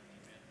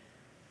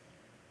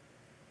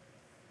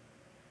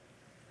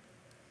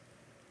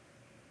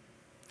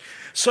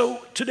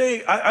 So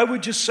today, I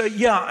would just say,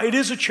 yeah, it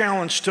is a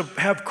challenge to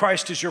have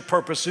Christ as your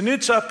purpose, and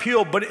it's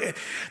uphill, but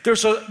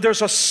there's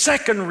a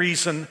second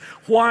reason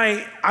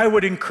why I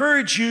would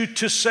encourage you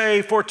to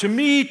say, for to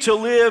me to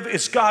live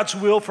is God's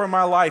will for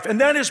my life,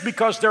 and that is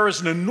because there is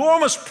an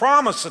enormous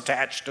promise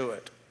attached to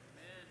it.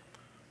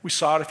 We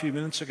saw it a few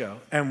minutes ago,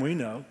 and we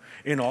know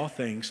in all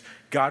things,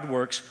 God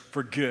works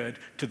for good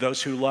to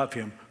those who love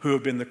him, who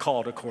have been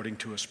called according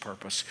to his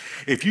purpose.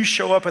 If you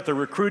show up at the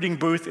recruiting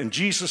booth and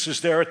Jesus is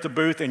there at the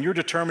booth and you're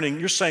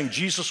saying,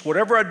 Jesus,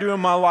 whatever I do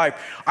in my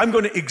life, I'm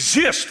going to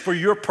exist for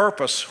your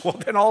purpose. Well,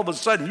 then all of a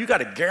sudden you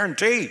got a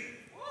guarantee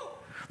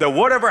that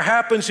whatever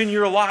happens in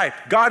your life,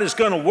 God is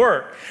going to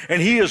work.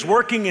 And he is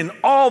working in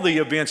all the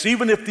events.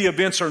 Even if the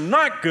events are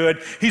not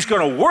good, he's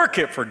going to work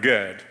it for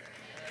good.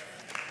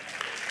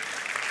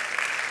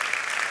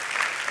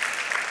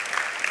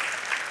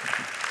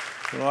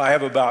 Well, I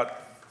have about,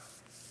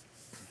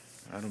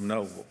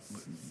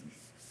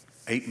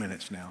 8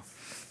 minutes now.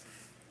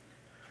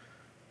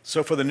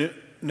 So for the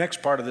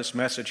next part of this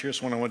message,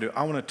 here's what I want to do.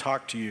 I want to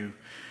talk to you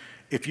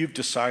if you've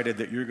decided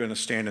that you're going to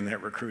stand in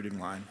that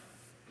recruiting line.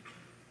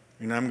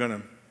 And I'm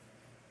going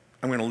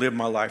to live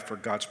my life for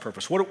God's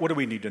purpose. What do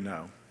we need to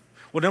know?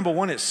 Well, number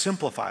one, it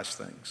simplifies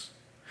things.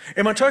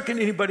 Am I talking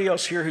to anybody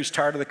else here who's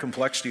tired of the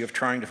complexity of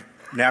trying to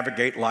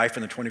navigate life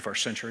in the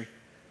 21st century?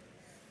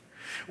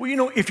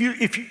 Well,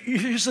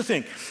 here's the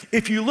thing.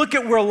 If you look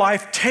at where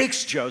life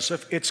takes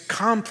Joseph, it's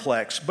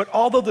complex. But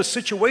although the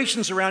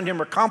situations around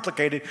him are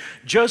complicated,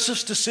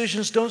 Joseph's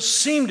decisions don't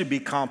seem to be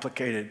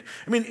complicated.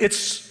 I mean,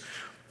 it's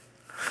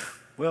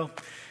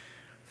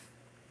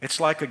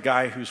like a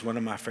guy who's one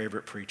of my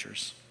favorite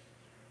preachers.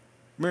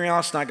 Mary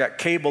Alice and I got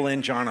cable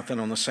and Jonathan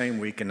on the same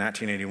week in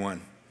 1981.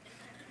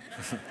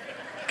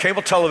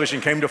 Cable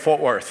television came to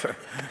Fort Worth.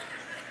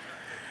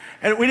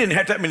 And we didn't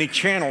have that many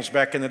channels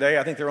back in the day.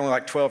 I think there were only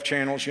like 12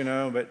 channels,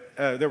 but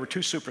there were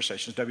 2 super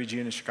stations, WGN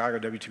in Chicago,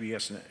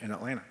 WTBS in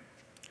Atlanta.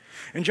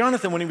 And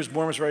Jonathan, when he was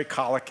born, was very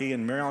colicky,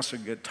 and Mary Alice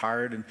would get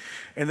tired.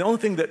 And the only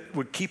thing that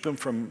would keep him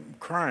from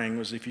crying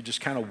was if you just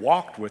kind of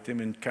walked with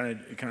him and kind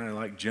of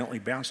like gently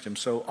bounced him.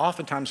 So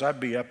oftentimes I'd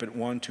be up at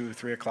 1, 2,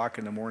 3 o'clock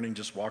in the morning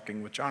just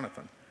walking with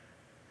Jonathan.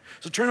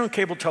 So turn on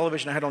cable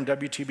television. I had on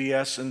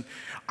WTBS, and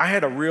I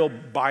had a real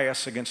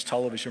bias against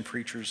television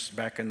preachers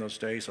back in those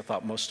days. I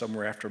thought most of them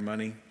were after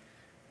money,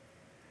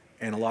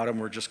 and a lot of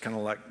them were just kind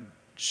of like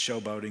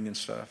showboating and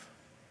stuff.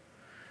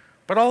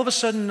 But all of a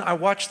sudden, I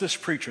watched this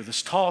preacher,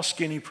 this tall,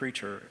 skinny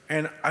preacher,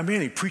 and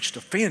he preached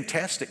a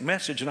fantastic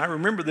message. And I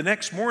remember the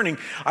next morning,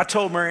 I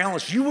told Mary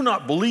Alice, you will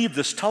not believe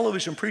this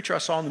television preacher I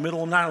saw in the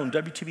middle of the night on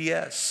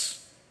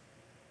WTBS.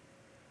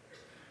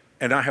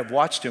 And I have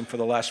watched him for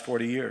the last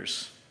 40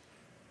 years.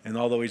 And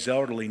although he's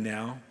elderly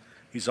now,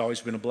 he's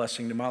always been a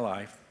blessing to my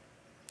life.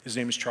 His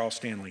name is Charles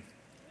Stanley.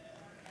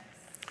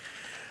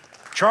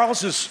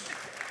 Charles's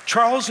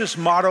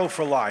motto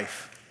for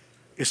life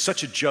is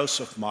such a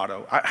Joseph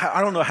motto. I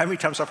don't know how many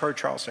times I've heard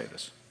Charles say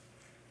this.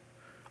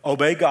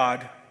 Obey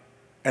God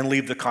and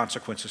leave the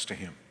consequences to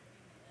him.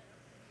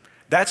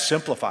 That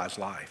simplifies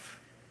life.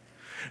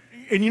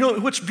 And you know,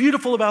 what's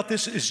beautiful about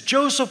this is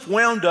Joseph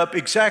wound up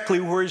exactly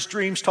where his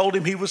dreams told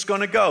him he was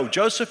going to go.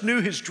 Joseph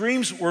knew his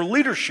dreams were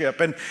leadership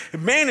and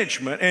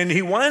management, and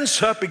he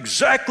winds up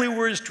exactly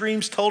where his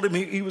dreams told him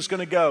he was going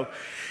to go.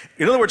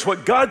 In other words,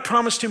 what God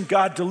promised him,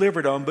 God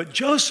delivered on, but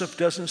Joseph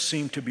doesn't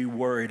seem to be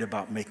worried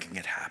about making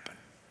it happen.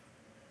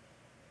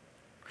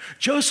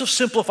 Joseph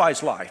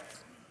simplifies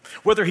life.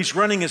 Whether he's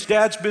running his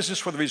dad's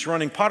business, whether he's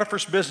running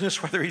Potiphar's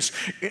business, whether he's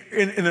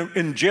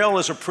in jail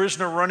as a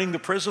prisoner running the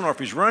prison, or if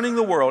he's running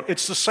the world,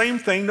 it's the same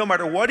thing. No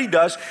matter what he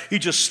does, he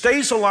just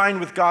stays aligned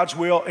with God's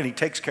will and he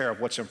takes care of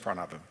what's in front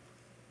of him.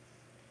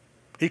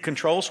 He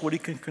controls what he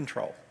can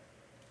control.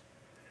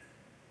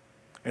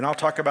 And I'll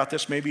talk about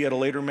this maybe at a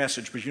later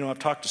message, but you know, I've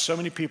talked to so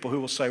many people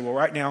who will say, well,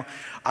 right now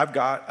I've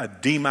got a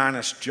D-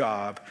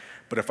 job,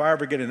 but if I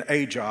ever get an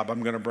A job,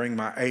 I'm going to bring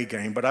my A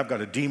game. But I've got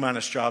a D-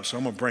 job, so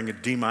I'm going to bring a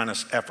D-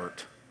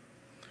 effort.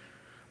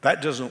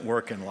 That doesn't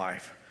work in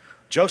life.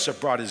 Joseph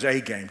brought his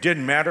A game.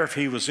 Didn't matter if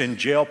he was in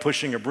jail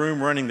pushing a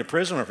broom running the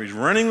prison or if he's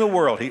running the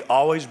world, he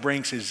always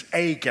brings his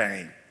A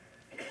game.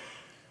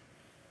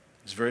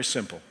 It's very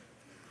simple.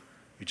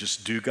 You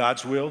just do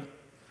God's will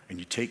and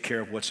you take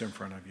care of what's in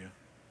front of you.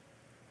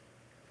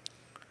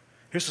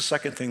 Here's the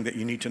second thing that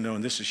you need to know,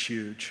 and this is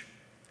huge.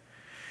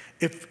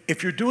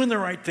 If you're doing the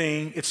right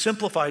thing, it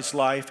simplifies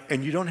life,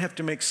 and you don't have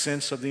to make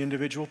sense of the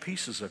individual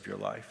pieces of your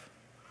life.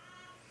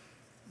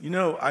 You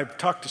know, I've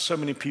talked to so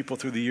many people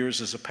through the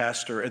years as a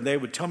pastor, and they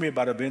would tell me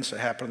about events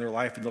that happened in their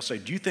life, and they'll say,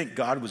 do you think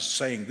God was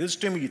saying this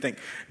to me? You think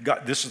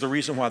God, this is the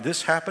reason why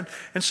this happened?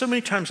 And so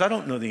many times I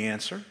don't know the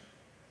answer.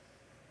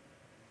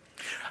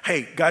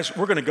 Hey, guys,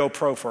 we're going to go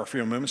pro for a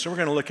few moments, so we're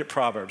going to look at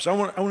Proverbs. I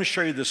want to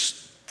show you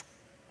this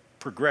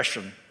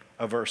progression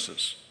of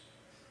verses.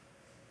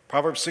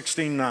 Proverbs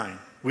 16:9.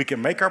 We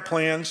can make our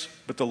plans,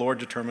 but the Lord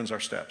determines our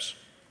steps.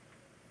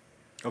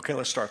 Okay,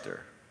 let's start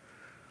there.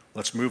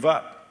 Let's move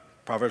up.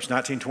 Proverbs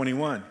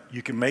 19:21.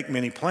 You can make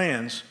many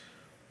plans,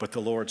 but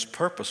the Lord's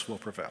purpose will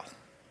prevail.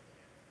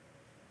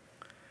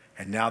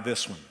 And now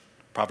this one,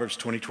 Proverbs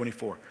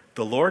 20:24.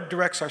 The Lord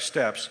directs our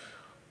steps,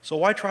 so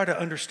why try to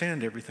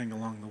understand everything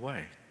along the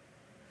way?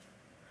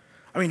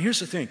 I mean, here's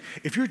the thing.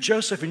 If you're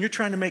Joseph and you're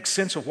trying to make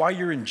sense of why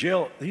you're in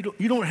jail, you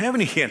don't have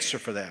any answer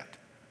for that.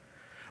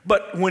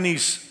 But when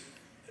he's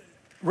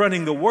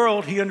running the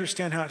world, he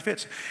understands how it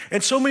fits.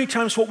 And so many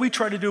times what we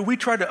try to do, we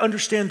try to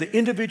understand the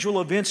individual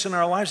events in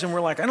our lives, and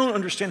we're like, I don't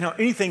understand how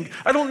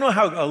I don't know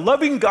how a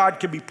loving God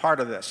can be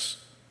part of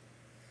this.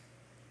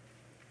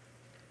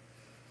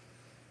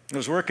 I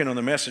was working on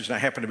the message, and I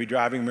happened to be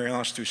driving Mary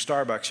Alice through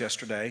Starbucks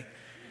yesterday,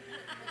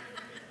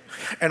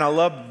 and I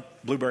love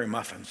blueberry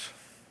muffins.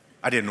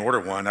 I didn't order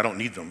one, I don't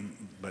need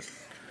them, but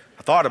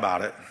I thought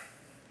about it.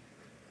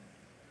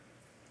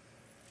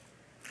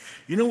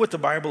 You know what the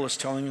Bible is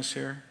telling us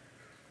here?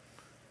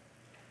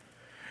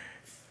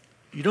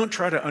 You don't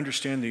try to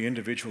understand the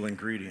individual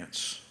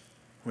ingredients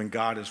when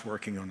God is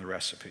working on the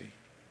recipe.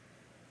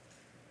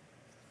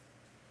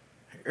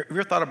 Have you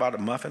ever thought about a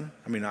muffin?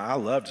 I mean, I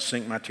love to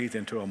sink my teeth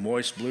into a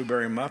moist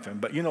blueberry muffin,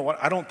 but you know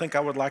what? I don't think I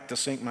would like to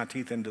sink my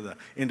teeth into the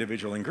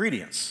individual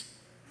ingredients.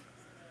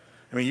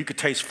 I mean, you could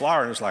taste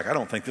flour and it's like, I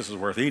don't think this is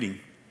worth eating.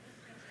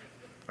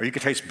 Or you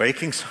could taste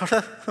baking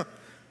soda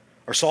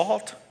or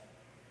salt.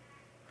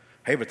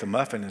 Hey, but the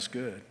muffin is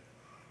good.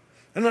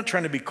 I'm not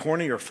trying to be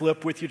corny or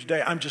flip with you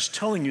today. I'm just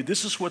telling you,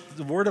 this is what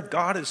the Word of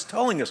God is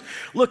telling us.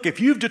 Look, if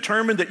you've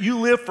determined that you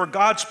live for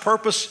God's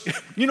purpose,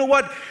 you know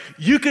what?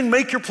 You can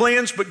make your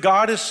plans, but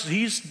God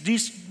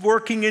He's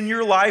working in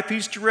your life.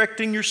 He's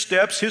directing your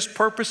steps. His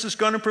purpose is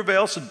going to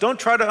prevail. So don't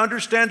try to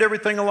understand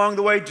everything along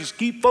the way. Just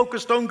keep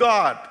focused on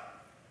God.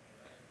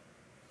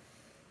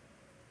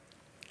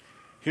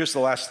 Here's the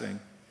last thing.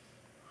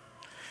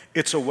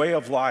 It's a way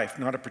of life,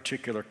 not a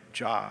particular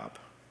job.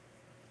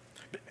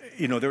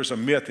 You know, there's a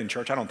myth in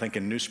church, I don't think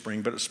in New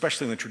Spring, but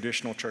especially in the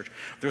traditional church,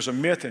 there's a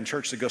myth in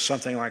church that goes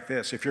something like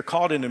this. If you're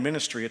called into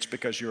ministry, it's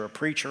because you're a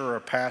preacher or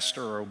a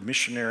pastor or a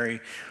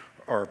missionary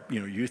or, you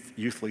know,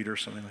 youth leader or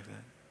something like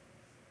that.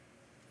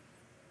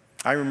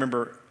 I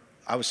remember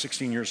I was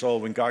 16 years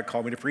old when God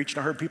called me to preach,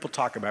 and I heard people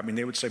talk about me, and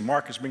they would say,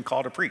 Mark has been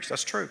called to preach.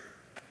 That's true.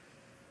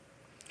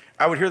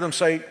 I would hear them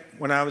say,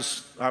 when I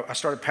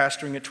started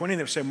pastoring at 20,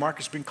 they would say, Mark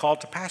has been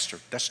called to pastor.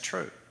 That's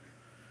true.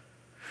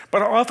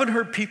 But I often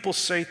heard people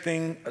say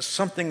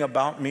something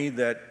about me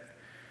that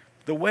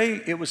the way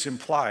it was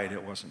implied,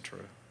 it wasn't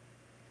true.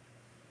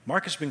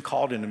 Mark has been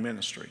called into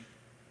ministry.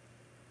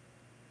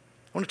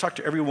 I want to talk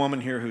to every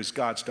woman here who's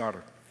God's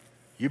daughter.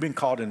 You've been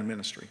called into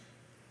ministry.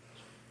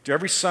 To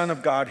every son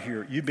of God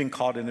here, you've been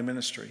called into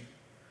ministry.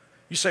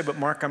 You say, but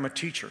Mark, I'm a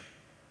teacher.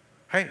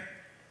 Hey,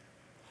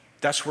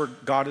 that's where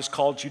God has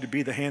called you to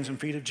be the hands and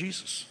feet of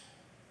Jesus.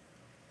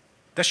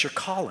 That's your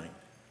calling.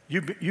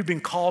 You've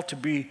been called to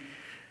be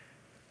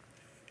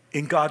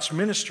in God's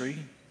ministry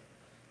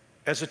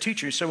as a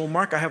teacher, you say, well,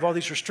 Mark, I have all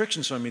these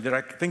restrictions on me,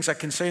 things I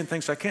can say and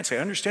things I can't say.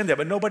 I understand that,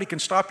 but nobody can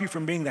stop you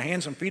from being the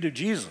hands and feet of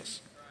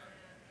Jesus.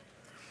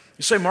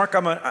 You say, Mark,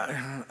 I'm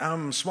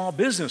a small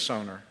business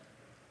owner,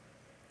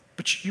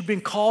 but you've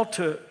been called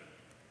to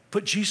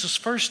put Jesus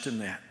first in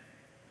that.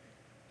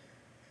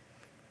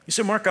 You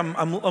say, Mark,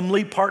 I'm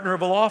lead partner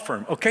of a law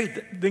firm. Okay,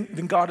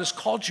 then God has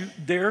called you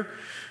there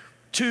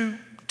to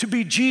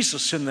be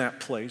Jesus in that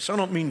place. I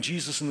don't mean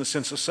Jesus in the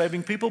sense of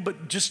saving people,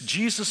 but just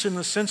Jesus in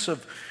the sense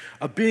of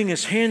being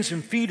his hands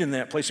and feet in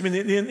that place. I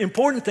mean, the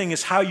important thing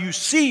is how you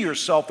see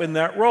yourself in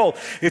that role.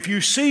 If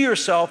you see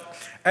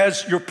yourself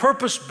as your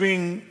purpose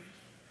being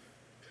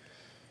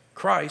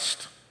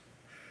Christ,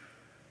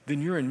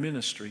 then you're in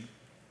ministry.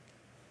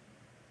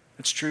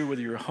 It's true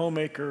whether you're a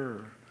homemaker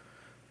or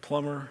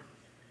plumber,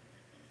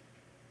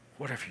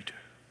 whatever you do.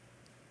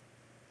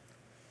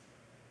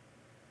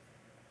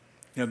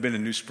 You know, I've been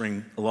in New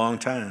Spring a long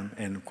time,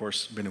 and of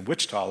course, been in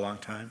Wichita a long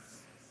time.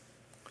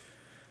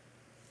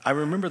 I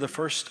remember the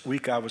first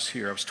week I was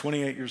here. I was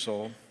 28 years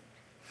old,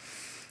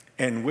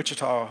 and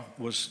Wichita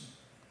was,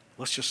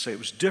 let's just say, it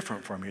was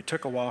different for me. It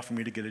took a while for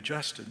me to get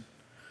adjusted.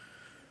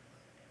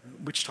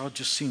 Wichita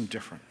just seemed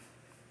different.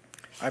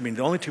 I mean,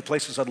 the only two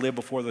places I'd lived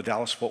before, the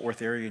Dallas-Fort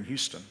Worth area and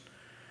Houston.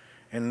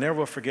 And never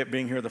will forget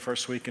being here the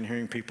first week and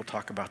hearing people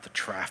talk about the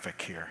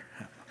traffic here.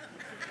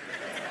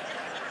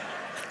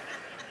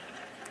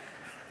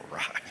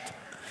 Right.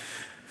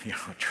 You know,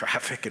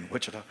 traffic in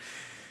Wichita.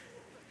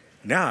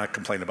 Now I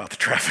complain about the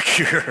traffic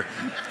here.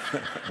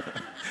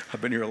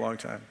 I've been here a long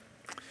time.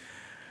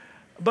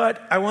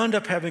 But I wound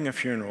up having a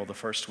funeral the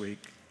first week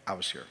I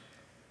was here.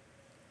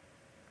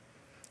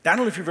 I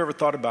don't know if you've ever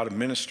thought about a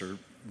minister.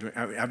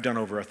 I've done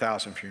over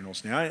 1,000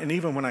 funerals now. And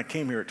even when I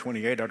came here at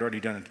 28, I'd already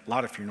done a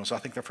lot of funerals. I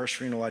think the first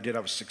funeral I did, I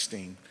was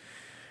 16.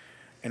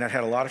 And I'd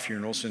had a lot of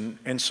funerals.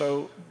 And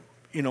so,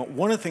 you know,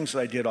 one of the things that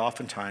I did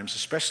oftentimes,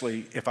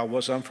 especially if I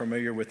was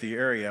unfamiliar with the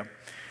area,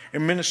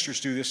 and ministers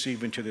do this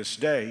even to this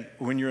day,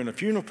 when you're in a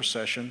funeral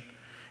procession,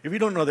 if you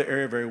don't know the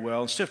area very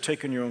well, instead of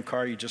taking your own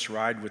car, you just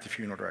ride with the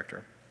funeral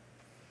director.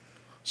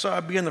 So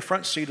I'd be in the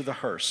front seat of the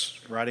hearse,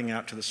 riding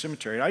out to the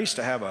cemetery. I used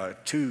to have a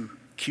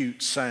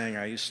cute saying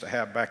I used to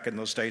have back in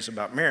those days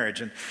about marriage,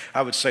 and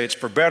I would say, it's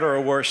for better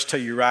or worse till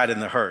you ride in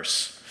the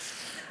hearse.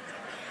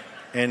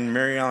 And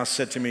Mary Alice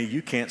said to me,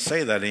 you can't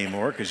say that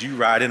anymore because you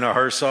ride in a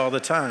hearse all the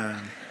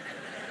time.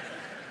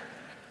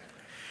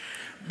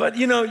 But,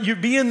 you know,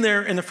 you'd be in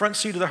there in the front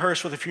seat of the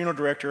hearse with the funeral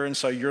director, and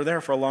so you're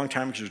there for a long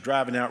time because you're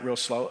driving out real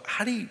slow.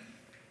 How do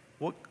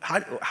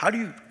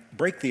you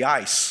break the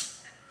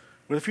ice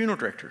with a funeral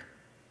director?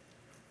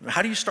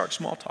 How do you start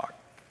small talk?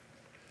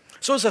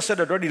 So as I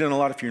said, I'd already done a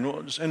lot of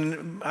funerals,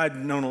 and I'd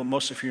known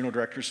most of the funeral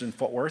directors in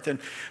Fort Worth. And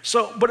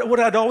so, but what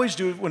I'd always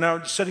do when I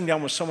was sitting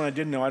down with someone I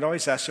didn't know, I'd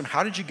always ask them,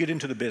 how did you get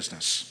into the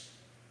business?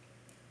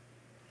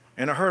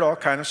 And I heard all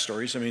kinds of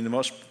stories. I mean, the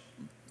most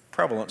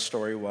prevalent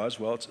story was,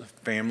 well, it's a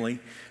family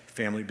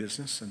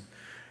business. And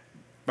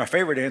my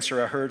favorite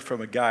answer I heard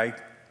from a guy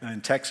in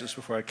Texas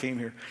before I came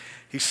here,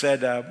 he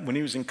said when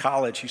he was in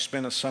college, he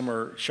spent a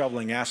summer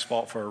shoveling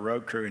asphalt for a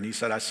road crew. And he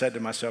said, I said to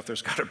myself,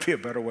 there's got to be a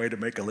better way to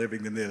make a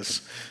living than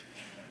this.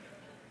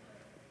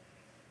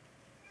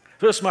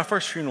 So this is my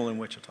first funeral in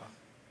Wichita.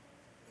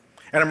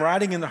 And I'm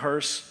riding in the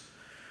hearse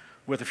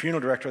with a funeral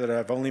director that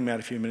I've only met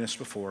a few minutes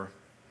before.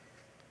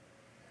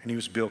 And he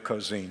was Bill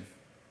Cozine.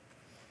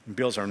 And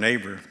Bill's our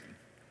neighbor.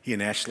 He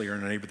and Ashley are our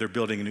neighbor. They're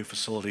building a new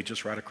facility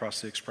just right across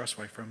the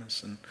expressway from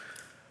us. And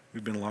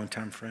we've been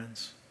longtime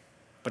friends.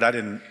 But I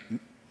didn't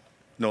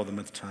know them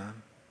at the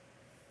time.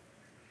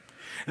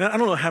 And I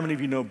don't know how many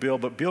of you know Bill,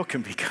 but Bill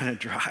can be kind of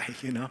dry,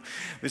 you know.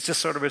 It's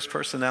just sort of his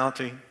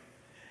personality.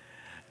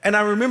 And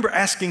I remember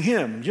asking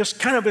him, just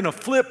kind of in a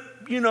flip,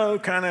 you know,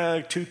 kind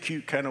of too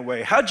cute kind of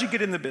way, how'd you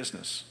get in the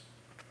business?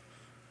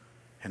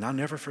 And I'll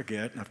never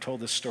forget, and I've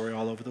told this story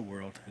all over the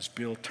world, as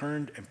Bill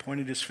turned and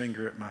pointed his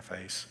finger at my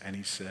face, and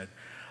he said,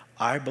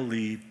 I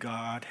believe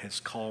God has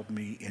called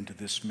me into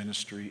this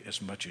ministry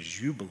as much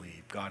as you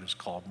believe God has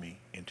called me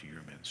into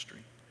your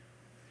ministry.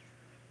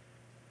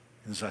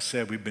 And as I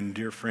said, we've been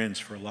dear friends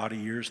for a lot of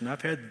years, and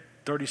I've had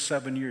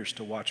 37 years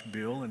to watch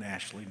Bill and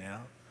Ashley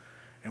now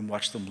and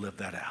watch them live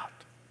that out.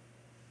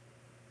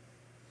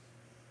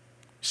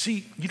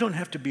 See, you don't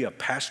have to be a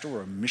pastor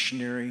or a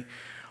missionary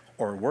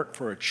or work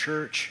for a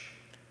church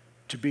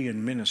to be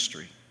in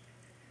ministry.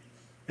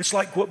 It's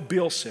like what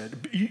Bill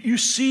said. You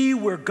see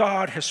where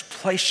God has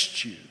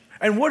placed you.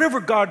 And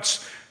whatever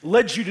God's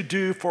led you to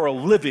do for a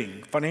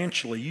living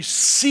financially, you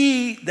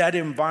see that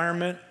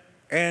environment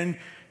and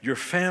your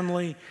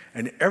family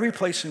and every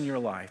place in your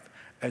life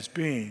as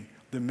being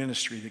the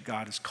ministry that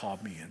God has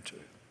called me into.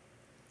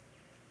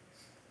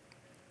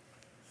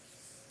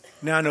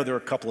 Now, I know there are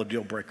a couple of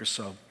deal breakers,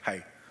 so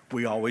hey,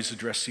 we always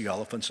address the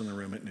elephants in the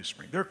room at New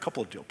Spring. There are a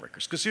couple of deal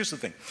breakers, because here's the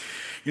thing.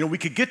 You know, we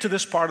could get to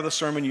this part of the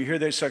sermon, you hear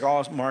they say,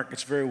 oh, Mark,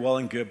 it's very well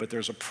and good, but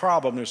there's a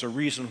problem, there's a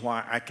reason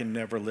why I can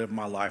never live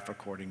my life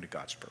according to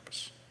God's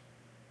purpose.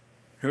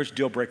 Here's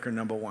deal breaker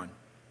number one.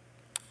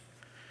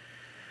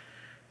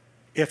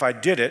 If I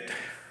did it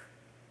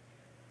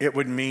it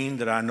would mean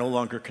that I no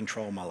longer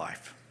control my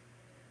life.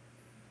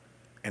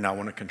 And I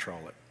want to control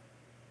it.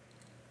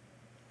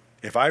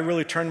 If I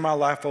really turned my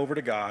life over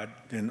to God,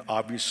 then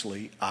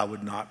obviously I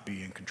would not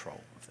be in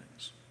control of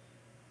things.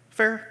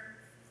 Fair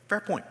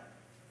point.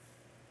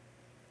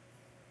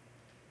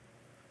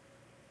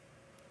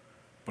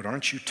 But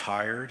aren't you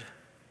tired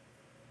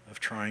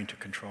of trying to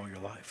control your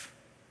life?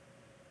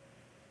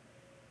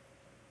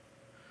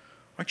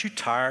 Aren't you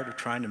tired of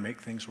trying to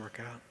make things work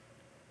out?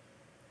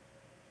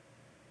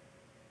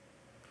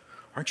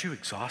 Aren't you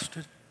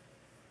exhausted?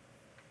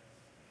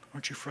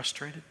 Aren't you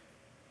frustrated?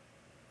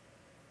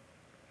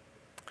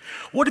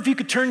 What if you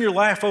could turn your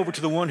life over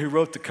to the one who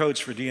wrote the codes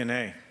for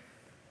DNA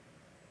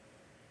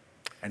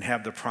and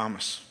have the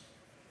promise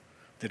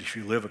that if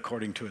you live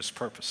according to his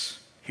purpose,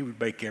 he would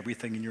make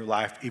everything in your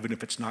life, even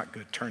if it's not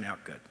good, turn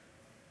out good?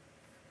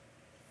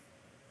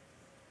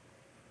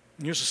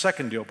 And here's a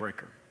second deal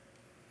breaker.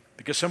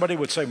 Because somebody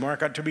would say,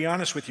 Mark, to be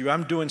honest with you,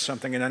 I'm doing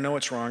something and I know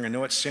it's wrong. I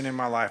know it's sin in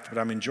my life, but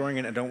I'm enjoying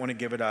it and I don't want to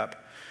give it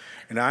up.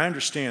 And I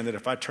understand that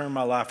if I turn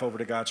my life over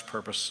to God's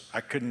purpose,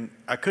 I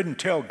couldn't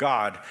tell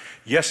God,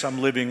 yes,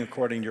 I'm living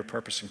according to your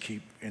purpose and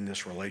keep in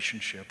this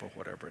relationship or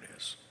whatever it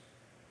is.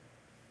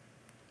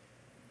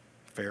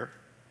 Fair?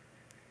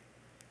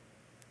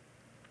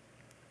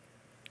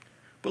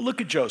 But look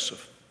at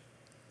Joseph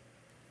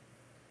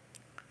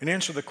and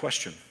answer the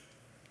question,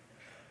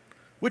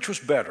 which was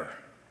better?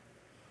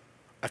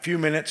 A few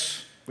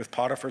minutes with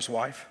Potiphar's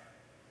wife,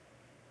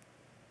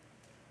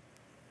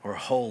 or a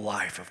whole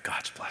life of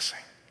God's blessing?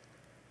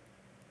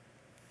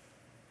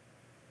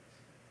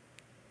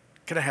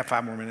 Can I have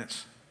 5 more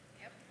minutes?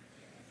 Yep.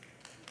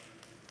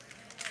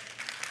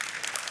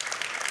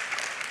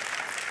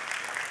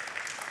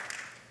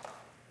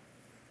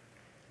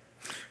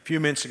 A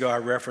few minutes ago, I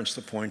referenced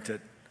the point that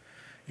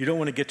you don't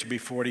want to get to be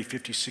 40,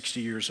 50,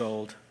 60 years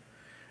old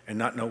and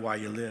not know why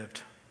you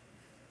lived.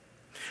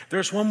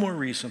 There's one more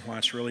reason why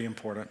it's really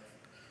important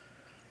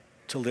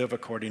to live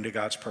according to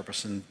God's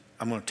purpose, and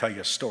I'm going to tell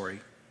you a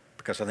story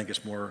because I think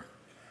it's more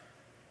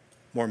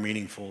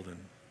meaningful than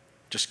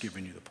just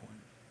giving you the point.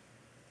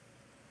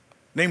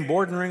 Name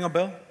Borden ring a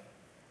bell?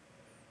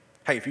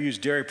 Hey, if you use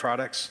dairy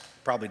products,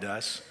 probably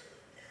does.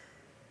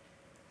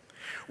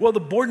 Well, the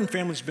Borden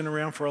family's been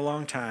around for a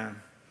long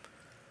time.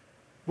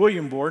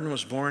 William Borden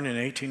was born in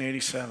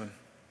 1887.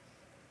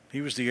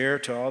 He was the heir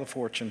to all the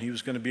fortune. He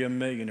was going to be a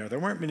millionaire. There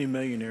weren't many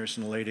millionaires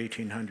in the late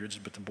 1800s,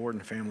 but the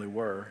Borden family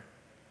were.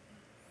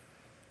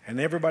 And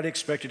everybody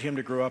expected him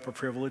to grow up a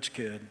privileged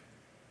kid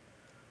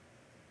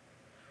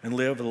and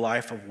live a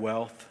life of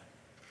wealth.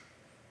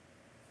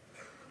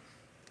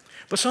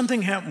 But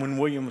something happened when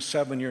William was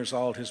 7 years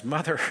old. His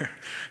mother,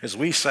 as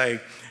we say,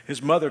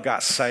 his mother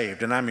got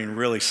saved, and I mean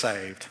really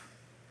saved.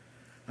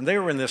 And they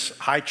were in this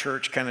high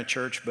church kind of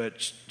church,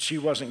 but she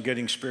wasn't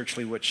getting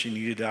spiritually what she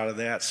needed out of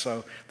that,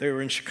 so they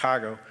were in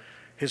Chicago.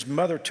 His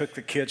mother took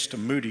the kids to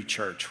Moody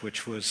Church,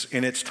 which was,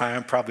 in its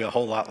time, probably a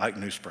whole lot like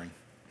New Spring.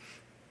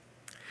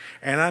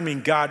 And I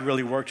mean, God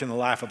really worked in the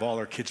life of all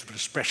our kids, but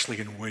especially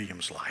in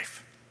William's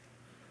life.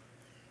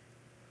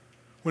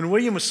 When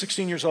William was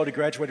 16 years old, he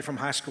graduated from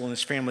high school and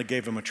his family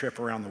gave him a trip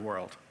around the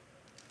world.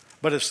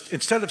 But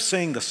instead of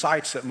seeing the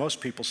sights that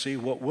most people see,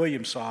 what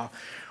William saw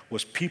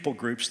was people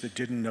groups that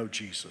didn't know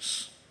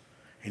Jesus.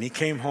 And he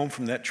came home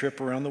from that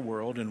trip around the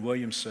world and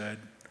William said,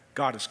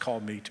 God has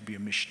called me to be a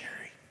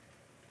missionary.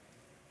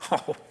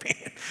 Oh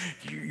man,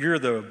 you're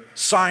the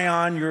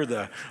scion, you're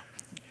the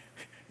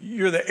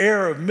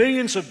heir of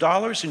millions of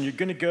dollars and you're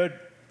going to go,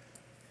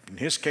 in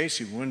his case,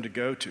 he wanted to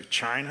go to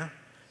China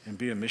and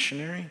be a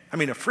missionary? I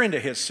mean, a friend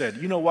of his said,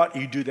 you know what,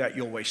 you do that,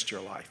 you'll waste your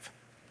life.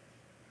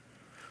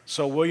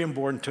 So William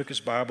Borden took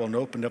his Bible and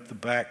opened up the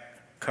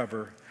back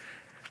cover,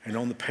 and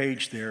on the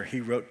page there,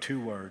 he wrote 2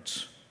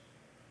 words,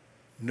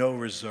 no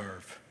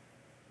reserve.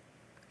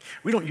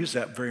 We don't use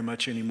that very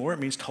much anymore. It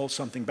means to hold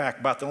something back.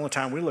 About the only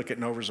time we look at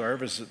no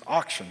reserve is at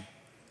auction,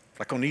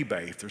 like on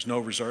eBay. If there's no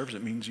reserves,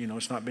 it means,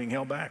 it's not being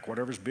held back.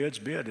 Whatever's bid's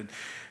bid. And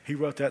he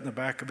wrote that in the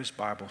back of his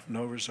Bible,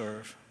 no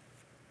reserve.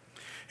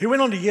 He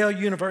went on to Yale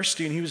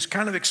University, and he was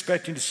kind of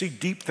expecting to see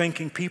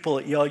deep-thinking people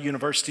at Yale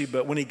University,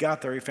 but when he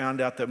got there, he found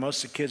out that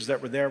most of the kids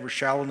that were there were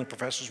shallow, and the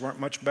professors weren't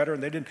much better,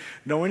 and they didn't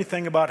know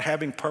anything about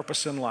having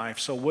purpose in life.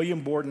 So William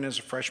Borden, as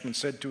a freshman,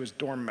 said to his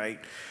dorm mate,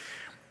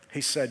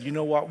 he said, you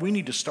know what, we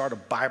need to start a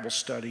Bible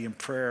study and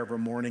prayer every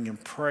morning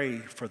and pray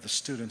for the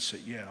students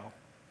at Yale.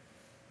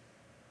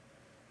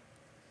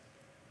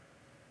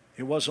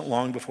 It wasn't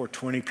long before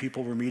 20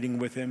 people were meeting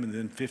with him, and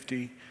then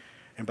 50.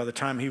 And by the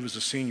time he was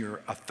a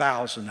senior,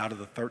 1,000 out of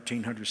the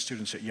 1,300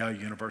 students at Yale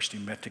University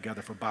met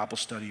together for Bible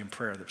study and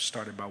prayer that was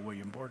started by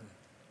William Borden.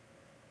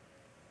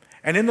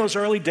 And in those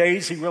early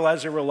days, he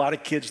realized there were a lot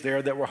of kids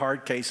there that were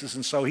hard cases.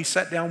 And so he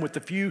sat down with the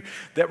few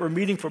that were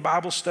meeting for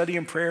Bible study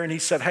and prayer, and he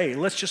said, hey,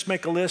 let's just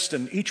make a list,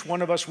 and each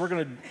one of us, we're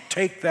going to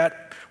take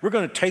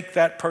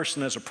that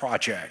person as a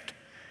project.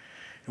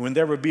 And when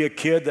there would be a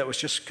kid that was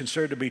just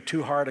considered to be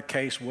too hard a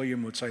case,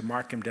 William would say,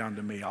 mark him down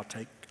to me. I'll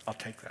take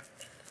that.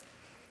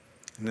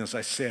 And as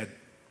I said,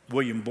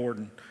 William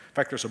Borden, in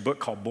fact, there's a book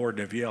called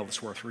Borden of Yale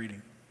that's worth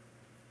reading.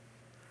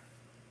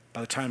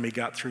 By the time he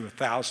got through,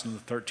 1,000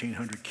 of the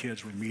 1,300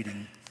 kids were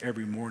meeting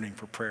every morning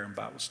for prayer and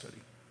Bible study.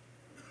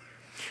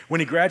 When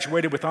he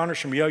graduated with honors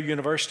from Yale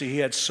University, he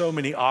had so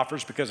many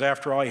offers because,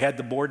 after all, he had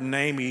the Borden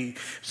name. He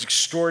was an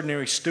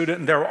extraordinary student,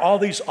 and there were all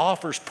these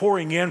offers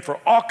pouring in for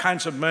all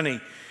kinds of money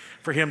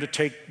for him to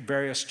take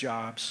various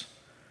jobs.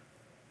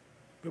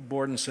 But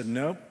Borden said,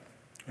 nope.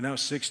 When I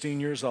was 16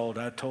 years old,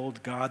 I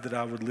told God that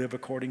I would live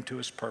according to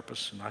his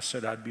purpose, and I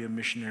said I'd be a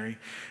missionary.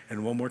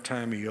 And one more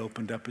time, he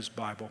opened up his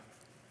Bible,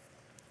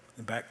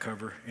 the back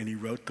cover, and he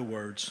wrote the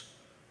words,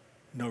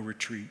 "No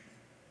retreat."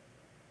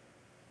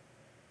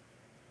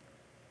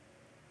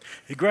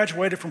 He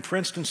graduated from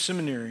Princeton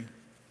Seminary,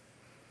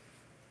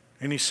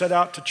 and he set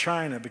out to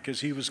China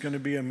because he was going to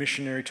be a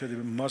missionary to the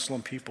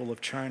Muslim people of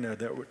China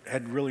that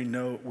had really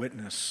no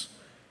witness.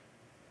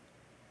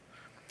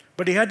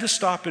 But he had to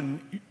stop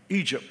in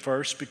Egypt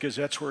first because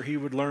that's where he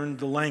would learn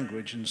the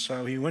language. And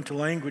so he went to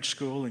language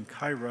school in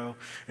Cairo,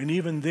 and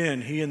even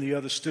then, he and the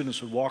other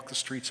students would walk the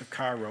streets of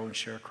Cairo and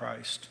share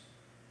Christ.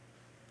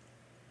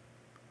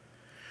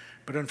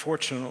 But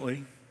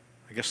unfortunately,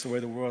 I guess the way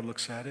the world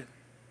looks at it,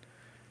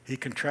 he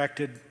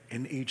contracted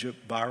in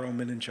Egypt viral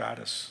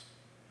meningitis,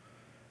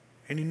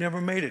 and he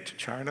never made it to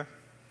China.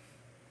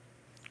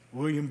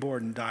 William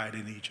Borden died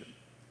in Egypt.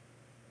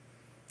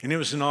 And it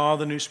was in all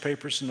the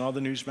newspapers and all the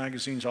news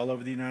magazines all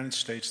over the United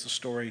States, the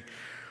story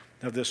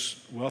of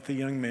this wealthy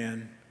young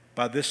man,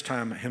 by this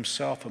time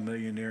himself a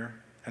millionaire.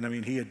 And I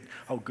mean, he had,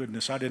 oh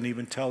goodness, I didn't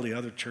even tell the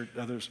other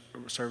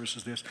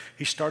services this.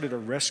 He started a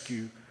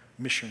rescue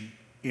mission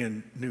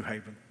in New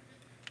Haven.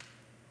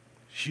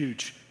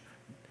 Huge.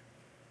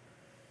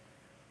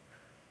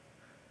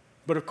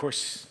 But of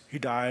course, he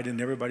died,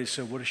 and everybody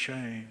said, what a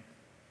shame.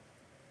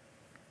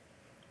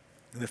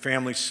 And the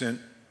family sent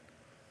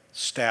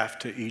staff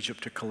to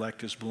Egypt to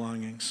collect his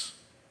belongings.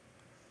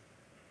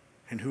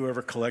 And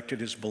whoever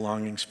collected his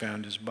belongings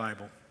found his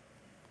Bible.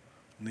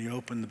 And they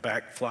opened the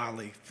back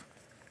flyleaf.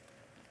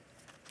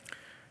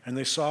 And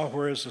they saw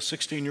where, as a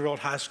 16-year-old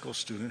high school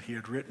student, he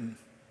had written,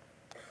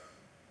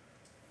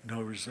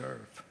 "No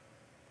reserve."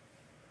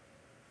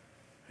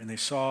 And they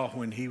saw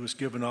when he was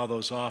given all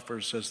those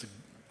offers as the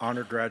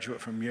honor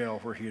graduate from Yale,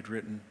 where he had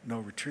written, "No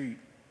retreat."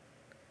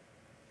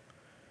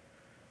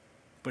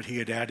 But he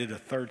had added a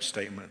third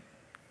statement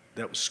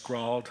that was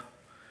scrawled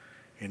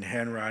in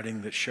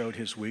handwriting that showed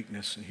his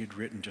weakness, and he'd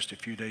written just a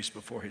few days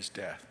before his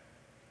death,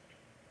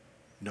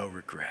 "No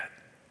regret."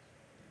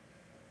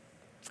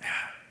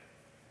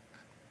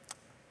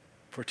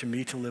 For to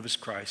me to live is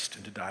Christ,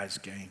 and to die is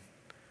gain.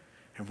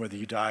 And whether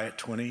you die at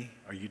 20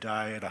 or you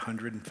die at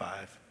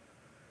 105,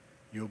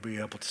 you'll be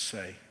able to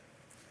say,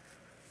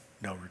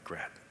 "No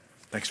regret."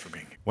 Thanks for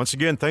being here. Once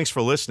again, thanks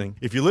for listening.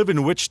 If you live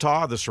in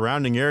Wichita or the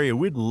surrounding area,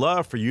 we'd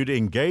love for you to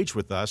engage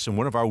with us in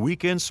one of our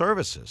weekend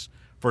services.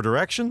 For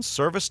directions,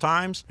 service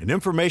times, and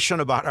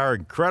information about our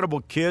incredible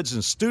kids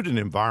and student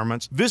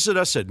environments, visit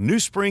us at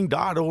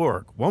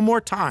newspring.org. One more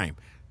time,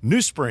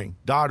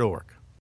 newspring.org.